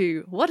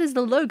 52, what is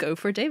the logo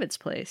for David's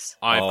Place?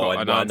 I've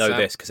got an I answer. know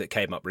this because it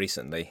came up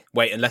recently.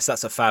 Wait, unless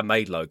that's a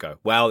fan-made logo.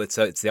 Well, it's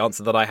the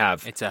answer that I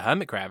have. It's a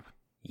hermit crab.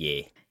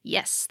 Yeah,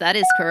 Yes, that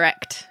is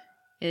correct.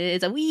 It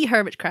is a wee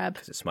hermit crab.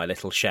 it's my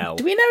little shell.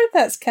 Do we know if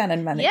that's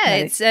canon, Manic? Yeah,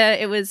 Manic?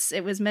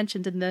 it was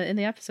mentioned in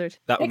the episode.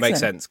 That would make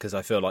Excellent. sense because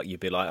I feel like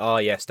you'd be like, oh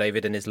yes,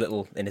 David in his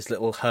little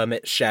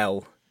hermit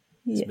shell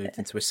has Yeah. moved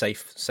into a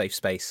safe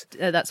space.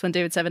 That's when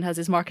David Seven has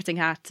his marketing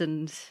hat,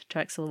 and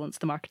Drexel wants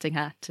the marketing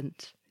hat, and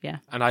yeah.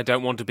 And I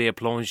don't want to be a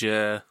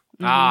plongeur.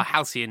 Mm-hmm.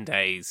 Halcyon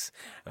days.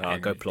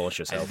 Go plunge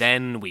yourself. And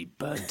then we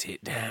burnt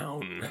it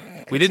down.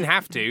 We didn't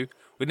have to.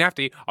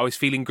 I was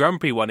feeling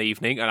grumpy one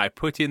evening, and I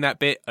put in that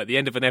bit at the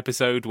end of an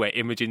episode where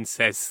Imogen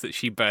says that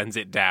she burns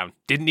it down.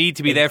 Didn't need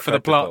to be there for the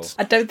Incredible. plot.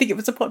 I don't think it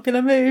was a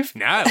popular move.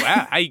 No,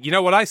 well, hey, you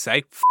know what I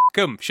say? F***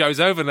 'em. Show's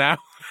over now.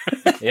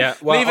 Yeah,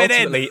 well, Leave it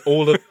in.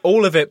 ultimately,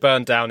 all of it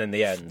burned down in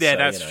the end. Yeah, so,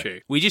 that's you know. true.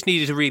 We just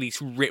needed to really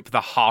rip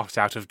the heart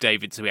out of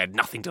David so we had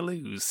nothing to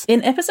lose.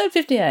 In episode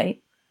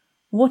 58,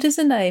 what is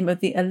the name of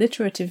the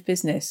alliterative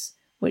business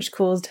which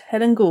caused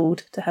Helen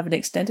Gould to have an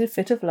extended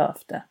fit of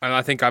laughter? And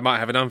I think I might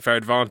have an unfair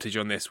advantage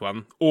on this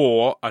one,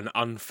 or an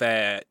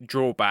unfair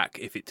drawback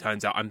if it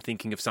turns out I'm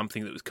thinking of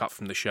something that was cut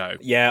from the show.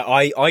 Yeah,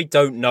 I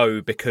don't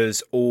know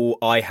because all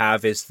I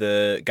have is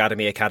the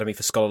Gadamy Academy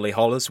for Scholarly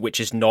Hollers, which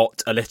is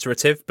not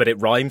alliterative, but it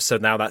rhymes. So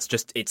now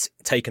it's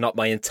taken up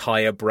my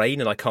entire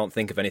brain and I can't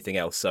think of anything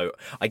else. So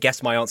I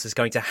guess my answer is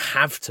going to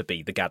have to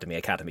be the Gadamy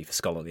Academy for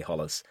Scholarly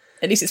Hollers.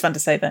 At least it's fun to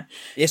say, though.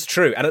 It's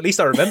true, and at least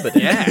I remembered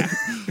it. Yeah.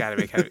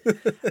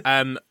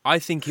 I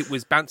think it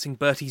was Bouncing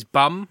Bertie's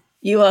bum.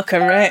 You are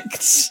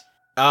correct.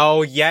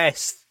 Oh,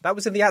 yes. That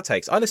was in the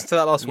outtakes. I listened to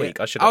that last week.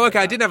 I should have Oh, known okay,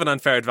 I that. did have an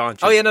unfair advantage.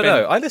 Oh, yeah, no.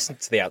 Ben- I listened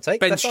to the outtakes.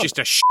 Ben's That's just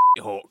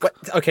a hawk.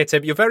 Okay,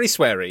 Tim, you're very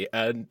sweary,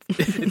 and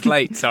It's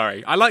late,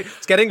 sorry.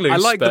 it's getting loose. I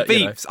like but, the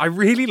you know. beeps. I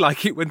really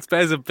like it when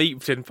spares are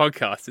beeped in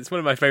podcasts. It's one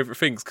of my favourite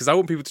things because I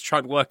want people to try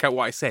and work out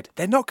what I said.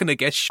 They're not going to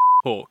guess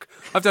hawk.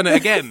 I've done it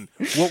again.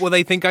 What will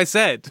they think I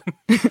said?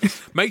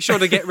 Make sure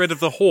to get rid of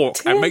the hawk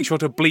and make sure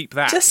to bleep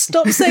that. Just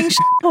stop saying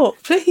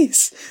hawk,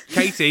 please.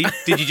 Katie,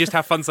 did you just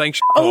have fun saying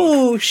hawk?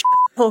 Oh,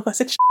 hawk. I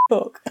said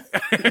hawk.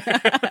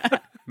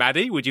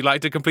 Maddie, would you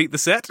like to complete the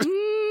set?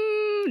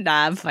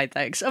 Nah, I'm fine,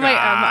 thanks. I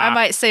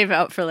might save it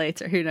up for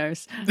later. Who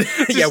knows?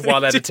 Yeah,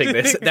 while editing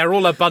this, they're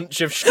all a bunch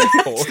of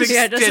hawks.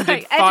 Yeah, just Extended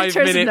like 5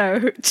 editor's minute-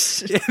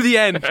 note. In the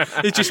end,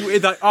 it's just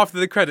like after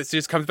the credits, it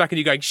just comes back and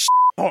you're going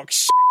hawk,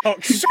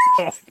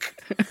 hawk.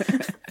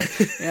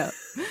 Yeah.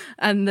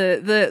 And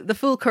the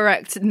full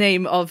correct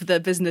name of the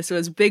business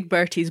was Big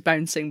Bertie's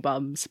Bouncing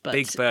Bums. But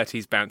Big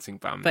Bertie's Bouncing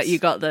Bums. but you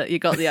got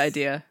the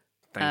idea.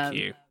 Thank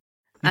you.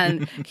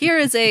 And here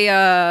is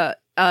a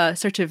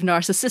sort of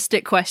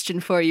narcissistic question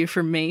for you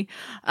from me.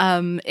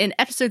 In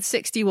episode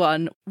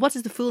 61, what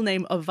is the full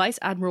name of Vice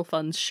Admiral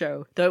Fun's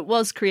show? Though it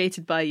was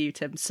created by you,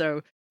 Tim.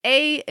 So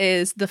A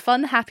is the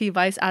Fun Happy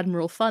Vice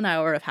Admiral Fun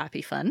Hour of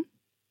Happy Fun.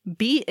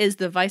 B is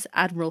the Vice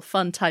Admiral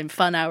Fun Time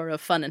Fun Hour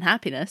of Fun and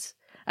Happiness.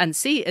 And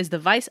C is the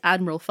Vice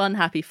Admiral Fun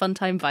Happy Fun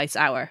Time Vice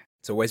Hour.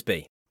 It's always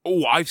B.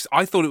 Oh, I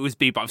thought it was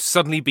B, but I've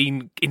suddenly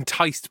been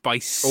enticed by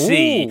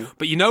C. Ooh.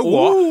 But you know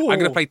what? Ooh. I'm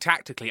going to play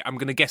tactically. I'm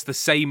going to guess the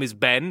same as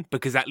Ben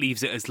because that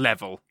leaves it as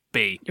level.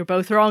 B. You're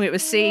both wrong. It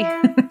was C.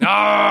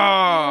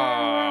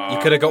 Ah! You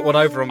could have got one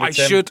over on me, I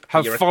Tim. should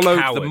have You're a followed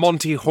the coward.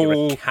 Monty You're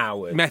Hall a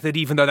coward. method,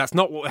 even though that's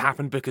not what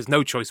happened because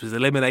no choice was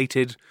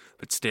eliminated.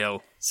 But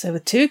still. So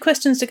with 2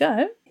 questions to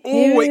go. Oh,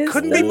 here it is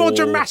couldn't the- be more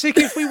dramatic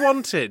if we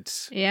wanted.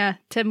 Yeah,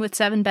 Tim with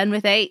 7, Ben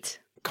with 8.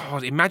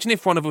 God, imagine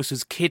if one of us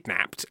was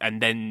kidnapped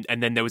and then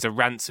there was a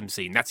ransom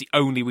scene. That's the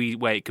only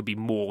way it could be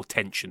more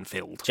tension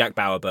filled. Jack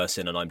Bauer bursts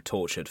in and I'm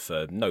tortured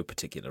for no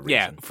particular reason.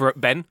 Yeah, for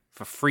Ben,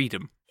 for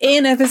freedom.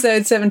 In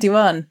episode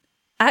 71,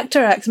 Actor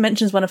Axe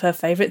mentions one of her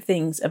favourite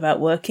things about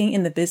working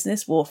in the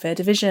business warfare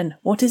division.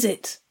 What is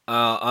it?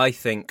 I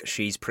think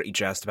she's pretty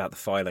jazzed about the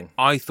filing.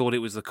 I thought it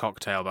was the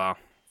cocktail bar.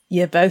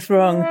 You're both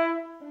wrong.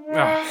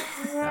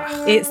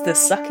 Ah, It's the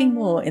sucking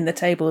more in the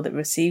table that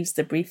receives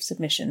the brief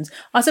submissions.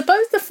 I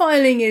suppose the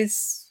filing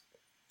is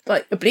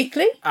Like,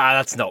 obliquely?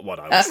 That's not what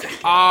I was thinking.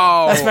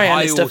 Oh, That's very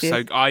honest of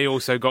you. I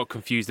also got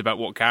confused about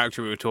what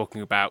character we were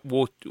talking about.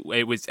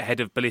 It was head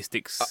of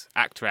ballistics,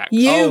 Actor Act.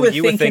 You were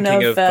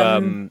thinking of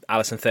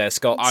Alison Thayer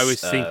Scott's. I was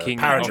thinking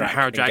of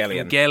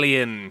Paradrach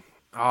Gillian.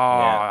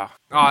 Oh,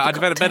 Yeah. I'd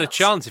have had a better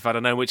chance if I'd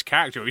have known which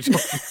character we were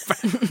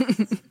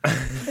talking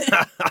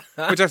about.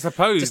 Which I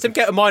suppose... Just to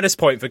get a minus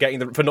point for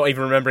for not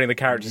even remembering the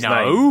character's name.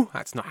 No,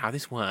 that's not how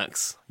this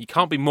works. You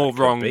can't be more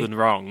wrong than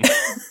wrong.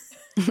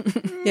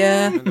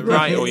 Yeah.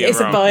 Right or you're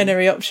it's wrong. a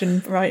binary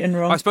option, right and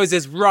wrong. I suppose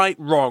there's right,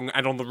 wrong,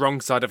 and on the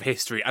wrong side of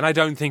history, and I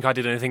don't think I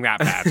did anything that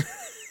bad.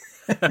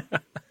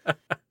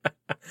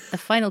 The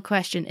final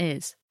question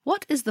is,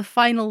 what is the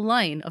final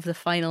line of the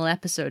final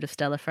episode of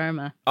Stella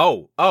Firma?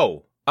 Oh,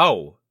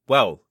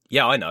 well,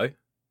 yeah, I know.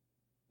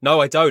 No,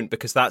 I don't,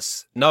 because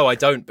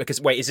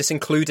wait, is this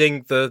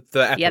including the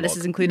epilogue? Yeah, this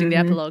is including the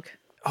epilogue.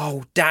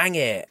 Oh, dang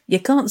it. You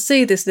can't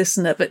see this,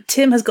 listener, but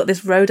Tim has got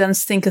this Rodan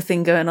stinker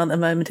thing going on at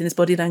the moment in his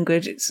body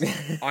language.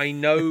 I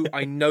know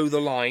the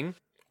line.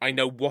 I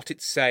know what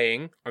it's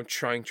saying. I'm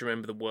trying to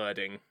remember the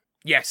wording.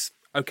 Yes.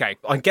 Okay.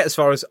 I can get as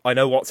far as I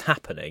know what's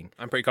happening.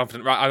 I'm pretty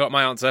confident. Right, I got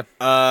my answer.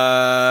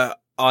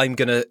 I'm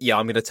gonna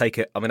take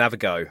it. I'm gonna have a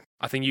go.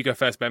 I think you go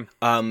first, Ben.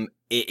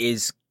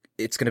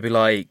 It's gonna be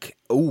like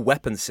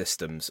weapon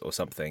systems or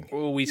something.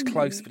 Oh, he's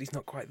close, but he's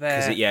not quite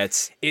there.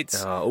 It's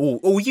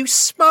you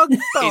smug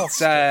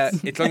bastard.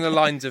 It's along the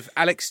lines of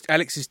Alex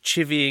is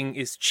chivying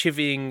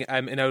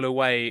Enola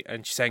away,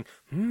 and she's saying,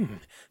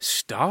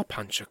 Star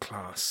Puncher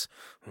class.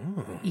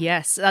 Ooh.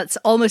 Yes, that's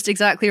almost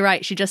exactly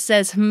right. She just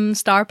says,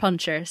 Star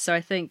Puncher. So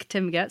I think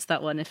Tim gets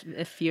that one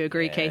if you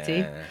agree,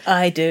 Katie.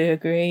 I do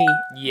agree.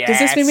 Yes, does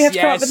this mean we have to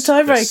come up with a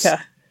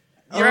tiebreaker?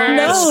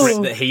 The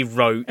script that he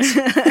wrote.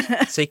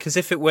 See, because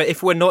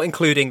if we're not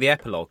including the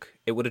epilogue,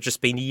 it would have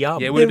just been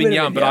Yum. Yeah, it would have been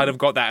Yum, but I'd have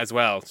got that as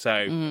well.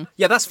 So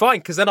yeah, that's fine,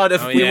 because then we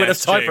would have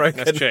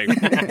tiebroken. That's true.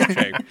 That's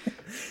true.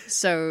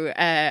 So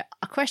a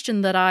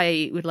question that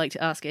I would like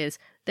to ask is: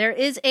 there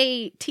is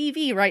a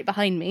TV right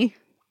behind me,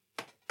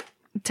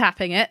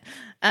 tapping it.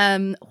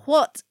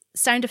 What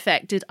sound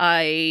effect did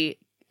I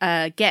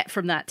get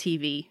from that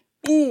TV?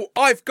 Ooh,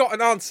 I've got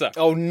an answer.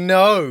 Oh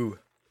no.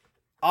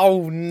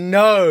 What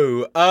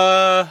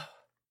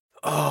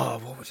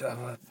was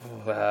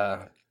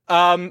that?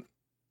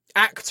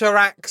 Actor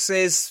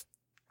Axe's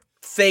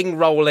thing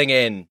rolling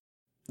in.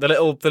 The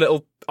little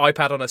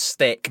iPad on a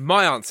stick.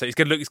 My answer is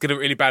gonna look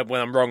really bad when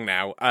I'm wrong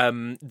now.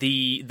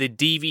 The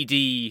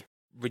DVD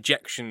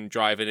rejection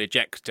drive and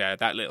ejector,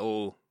 that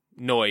little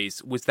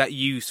noise, was that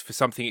used for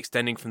something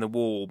extending from the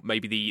wall?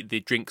 Maybe the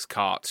drinks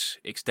cart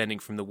extending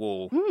from the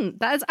wall.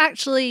 That is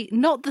actually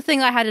not the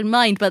thing I had in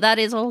mind, but that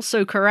is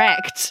also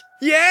correct.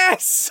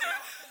 Yes!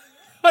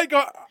 I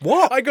got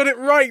it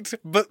right,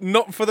 but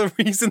not for the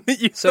reason that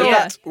you thought.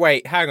 Yeah.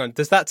 Wait, hang on.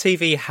 Does that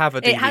TV have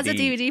a DVD? It has a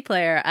DVD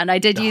player, and I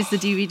did use the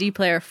DVD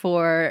player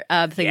for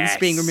things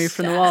being removed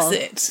from the wall.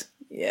 That's it.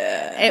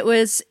 Yeah. It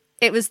was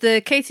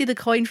the Katie the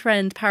Coin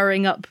Friend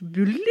powering up.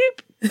 Bloop.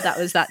 That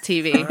was that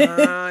TV.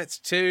 It's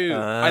two.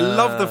 I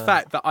love the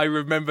fact that I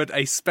remembered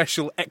a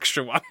special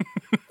extra one.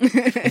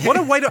 What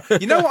a way to...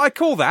 You know what I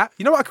call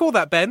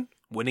that, Ben?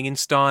 Winning in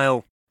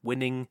style.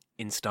 Winning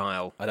in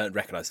style. I don't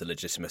recognise the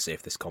legitimacy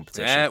of this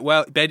competition. Yeah,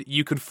 well, Ben,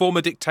 you can form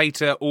a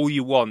dictator all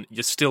you want.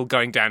 You're still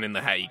going down in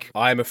The Hague.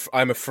 I'm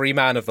a free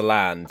man of the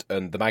land,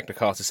 and the Magna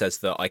Carta says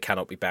that I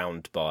cannot be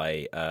bound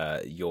by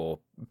your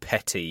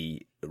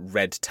petty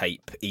red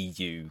tape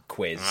EU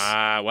quiz.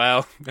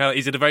 Well,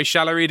 is it a very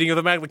shallow reading of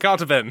the Magna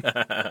Carta, Ben?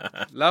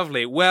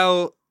 Lovely.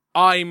 Well,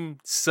 I'm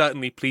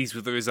certainly pleased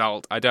with the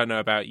result. I don't know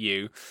about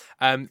you.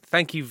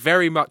 Thank you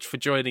very much for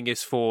joining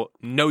us for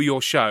Know Your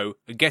Show.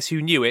 And guess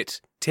who knew it?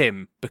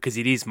 Tim, because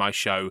it is my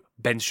show.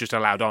 Ben's just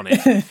allowed on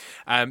it.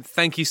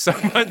 Thank you so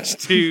much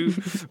to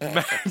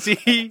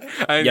Maddie.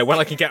 When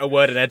I can get a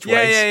word in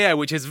edgeways. Yeah,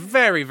 which is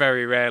very,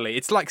 very rarely.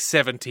 It's like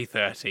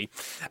 70-30.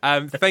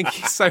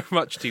 Thank you so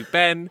much to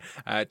Ben,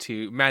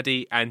 to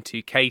Maddie, and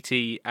to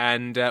Katie.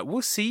 And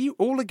we'll see you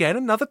all again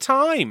another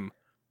time.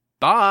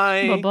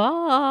 Bye.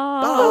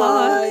 Bye-bye.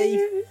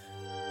 Bye.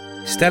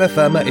 Stella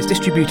Firma is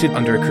distributed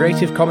under a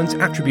Creative Commons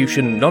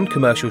Attribution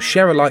Non-Commercial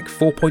Share-alike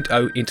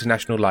 4.0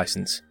 international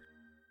license.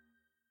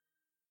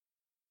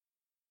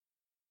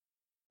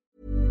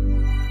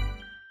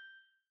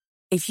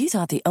 If you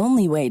thought the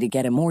only way to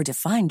get a more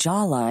defined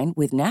jawline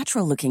with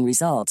natural-looking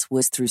results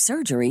was through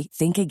surgery,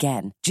 think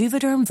again.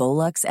 Juvederm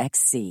Volux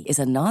XC is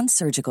a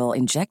non-surgical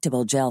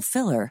injectable gel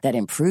filler that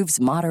improves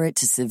moderate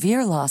to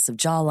severe loss of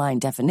jawline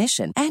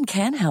definition and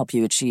can help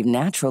you achieve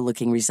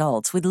natural-looking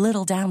results with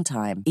little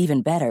downtime.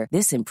 Even better,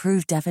 this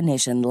improved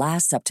definition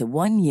lasts up to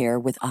 1 year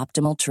with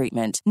optimal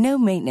treatment. No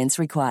maintenance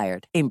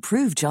required.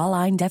 Improve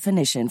jawline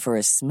definition for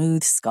a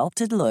smooth,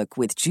 sculpted look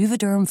with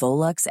Juvederm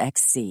Volux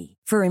XC.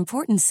 For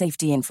important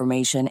safety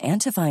information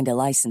and to find a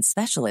licensed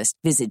specialist,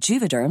 visit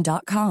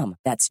Juvederm.com.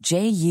 That's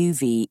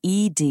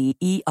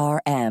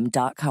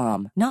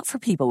JUVEDERM.com. Not for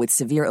people with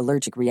severe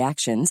allergic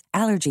reactions,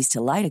 allergies to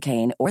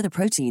lidocaine, or the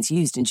proteins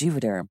used in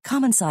Juvederm.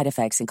 Common side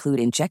effects include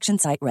injection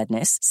site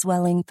redness,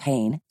 swelling,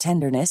 pain,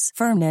 tenderness,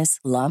 firmness,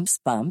 lumps,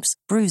 bumps,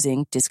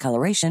 bruising,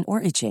 discoloration,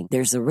 or itching.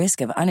 There's a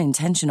risk of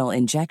unintentional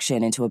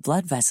injection into a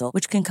blood vessel,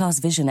 which can cause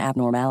vision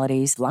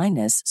abnormalities,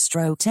 blindness,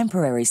 stroke,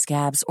 temporary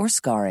scabs, or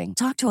scarring.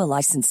 Talk to a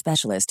licensed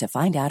specialist to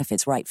find out if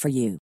it's right for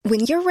you. When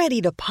you're ready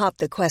to pop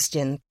the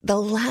question, the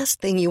last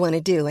thing you want to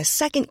do is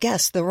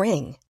second-guess the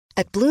ring.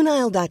 At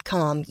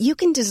BlueNile.com, you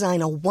can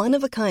design a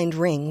one-of-a-kind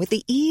ring with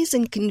the ease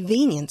and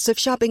convenience of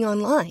shopping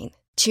online.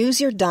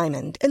 Choose your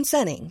diamond and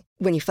setting.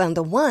 When you find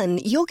the one,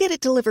 you'll get it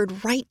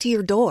delivered right to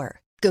your door.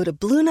 Go to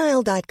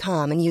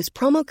BlueNile.com and use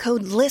promo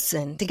code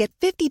LISTEN to get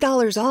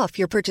 $50 off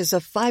your purchase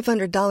of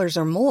 $500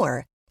 or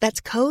more. That's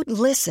code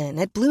LISTEN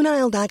at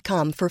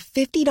BlueNile.com for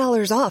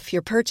 $50 off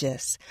your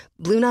purchase.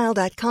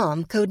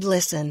 BlueNile.com, code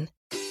LISTEN.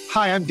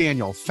 Hi, I'm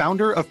Daniel,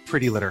 founder of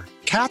Pretty Litter.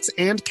 Cats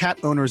and cat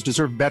owners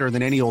deserve better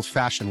than any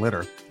old-fashioned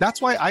litter.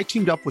 That's why I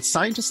teamed up with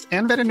scientists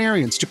and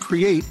veterinarians to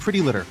create Pretty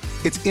Litter.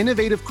 Its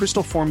innovative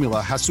crystal formula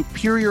has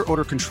superior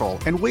odor control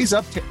and weighs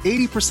up to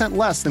 80%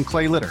 less than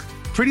clay litter.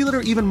 Pretty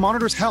Litter even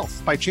monitors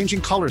health by changing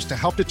colors to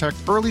help detect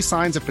early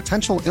signs of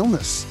potential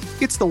illness.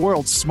 It's the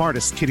world's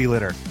smartest kitty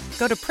litter.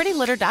 Go to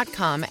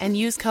prettylitter.com and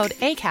use code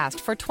ACAST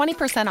for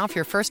 20% off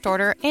your first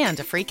order and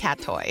a free cat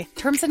toy.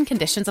 Terms and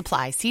conditions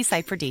apply. See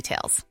site for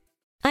details.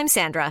 I'm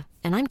Sandra,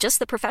 and I'm just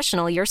the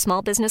professional your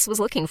small business was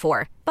looking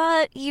for.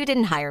 But you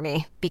didn't hire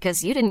me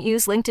because you didn't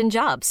use LinkedIn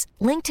Jobs.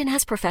 LinkedIn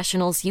has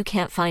professionals you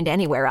can't find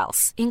anywhere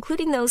else,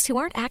 including those who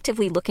aren't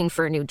actively looking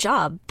for a new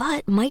job,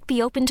 but might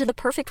be open to the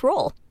perfect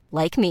role,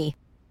 like me.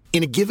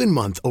 In a given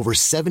month, over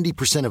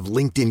 70% of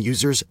LinkedIn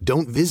users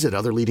don't visit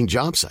other leading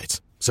job sites.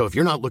 So if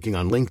you're not looking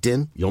on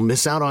LinkedIn, you'll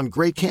miss out on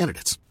great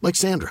candidates like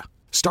Sandra.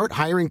 Start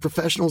hiring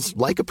professionals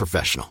like a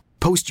professional.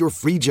 Post your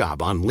free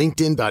job on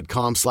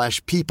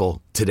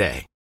linkedin.com/people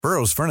today.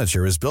 Burrow's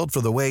furniture is built for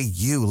the way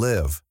you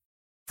live.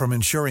 From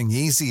ensuring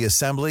easy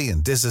assembly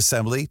and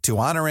disassembly to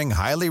honoring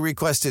highly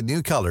requested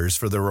new colors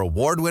for their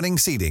award-winning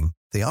seating,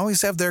 they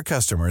always have their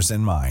customers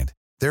in mind.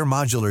 Their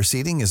modular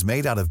seating is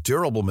made out of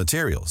durable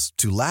materials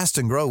to last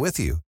and grow with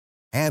you.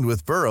 And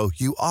with Burrow,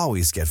 you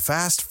always get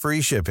fast,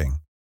 free shipping.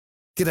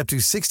 Get up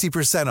to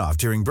 60% off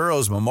during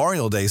Burrow's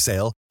Memorial Day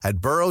sale at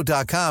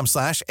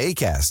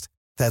burrow.com/ACAST.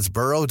 That's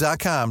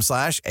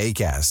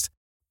burrow.com/ACAST.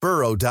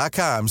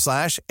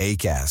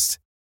 burrow.com/ACAST.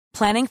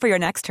 Planning for your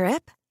next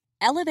trip?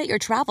 Elevate your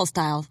travel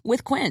style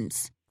with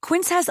Quince.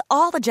 Quince has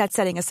all the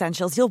jet-setting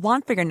essentials you'll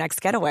want for your next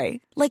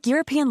getaway, like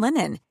European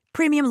linen,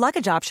 premium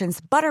luggage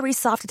options, buttery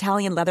soft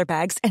Italian leather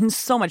bags, and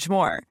so much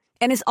more.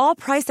 And is all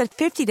priced at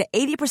 50 to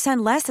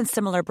 80% less than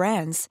similar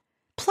brands.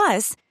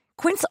 Plus,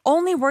 Quince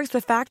only works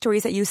with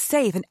factories that use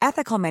safe and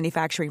ethical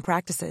manufacturing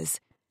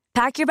practices.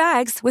 Pack your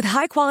bags with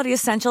high-quality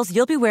essentials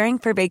you'll be wearing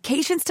for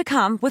vacations to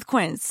come with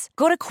Quince.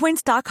 Go to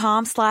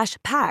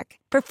quince.com/pack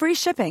for free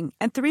shipping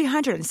and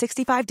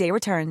 365-day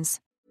returns.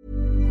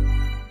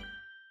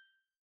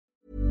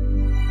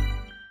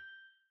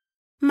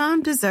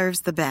 Mom deserves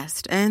the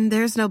best, and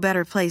there's no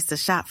better place to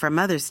shop for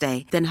Mother's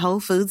Day than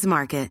Whole Foods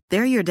Market.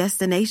 They're your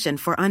destination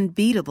for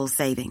unbeatable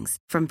savings,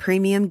 from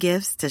premium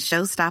gifts to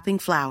show-stopping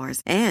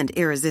flowers and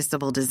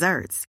irresistible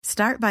desserts.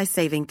 Start by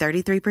saving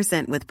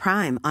 33% with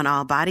Prime on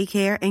all body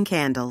care and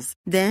candles.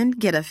 Then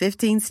get a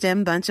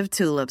 15-stem bunch of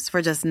tulips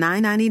for just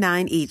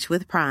 $9.99 each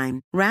with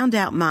Prime. Round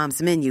out Mom's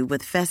menu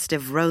with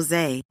festive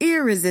rosé,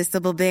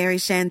 irresistible berry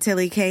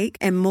chantilly cake,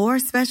 and more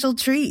special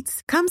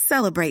treats. Come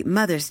celebrate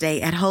Mother's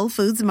Day at Whole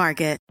Foods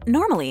Market.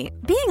 Normally,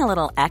 being a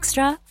little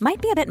extra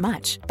might be a bit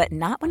much, but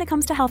not when it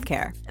comes to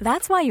healthcare.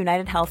 That's why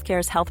United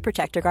Healthcare's Health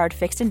Protector Guard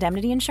fixed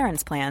indemnity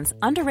insurance plans,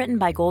 underwritten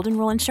by Golden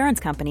Rule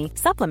Insurance Company,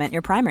 supplement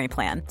your primary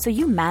plan so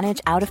you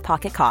manage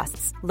out-of-pocket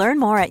costs.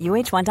 Learn more at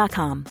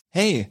UH1.com.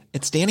 Hey,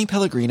 it's Danny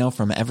Pellegrino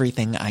from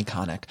Everything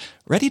Iconic.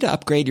 Ready to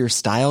upgrade your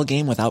style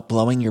game without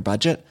blowing your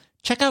budget?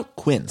 Check out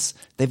Quince.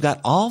 They've got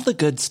all the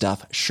good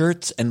stuff,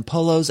 shirts and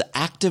polos,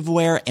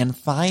 activewear, and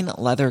fine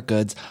leather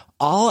goods,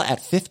 all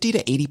at 50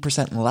 to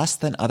 80% less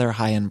than other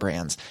high-end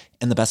brands.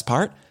 And the best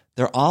part?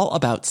 They're all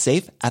about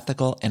safe,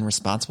 ethical, and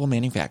responsible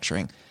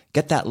manufacturing.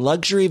 Get that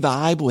luxury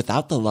vibe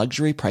without the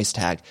luxury price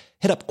tag.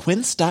 Hit up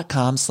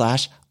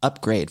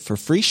quince.com/upgrade for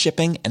free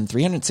shipping and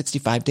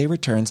 365-day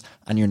returns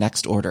on your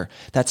next order.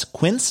 That's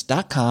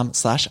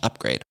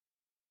quince.com/upgrade.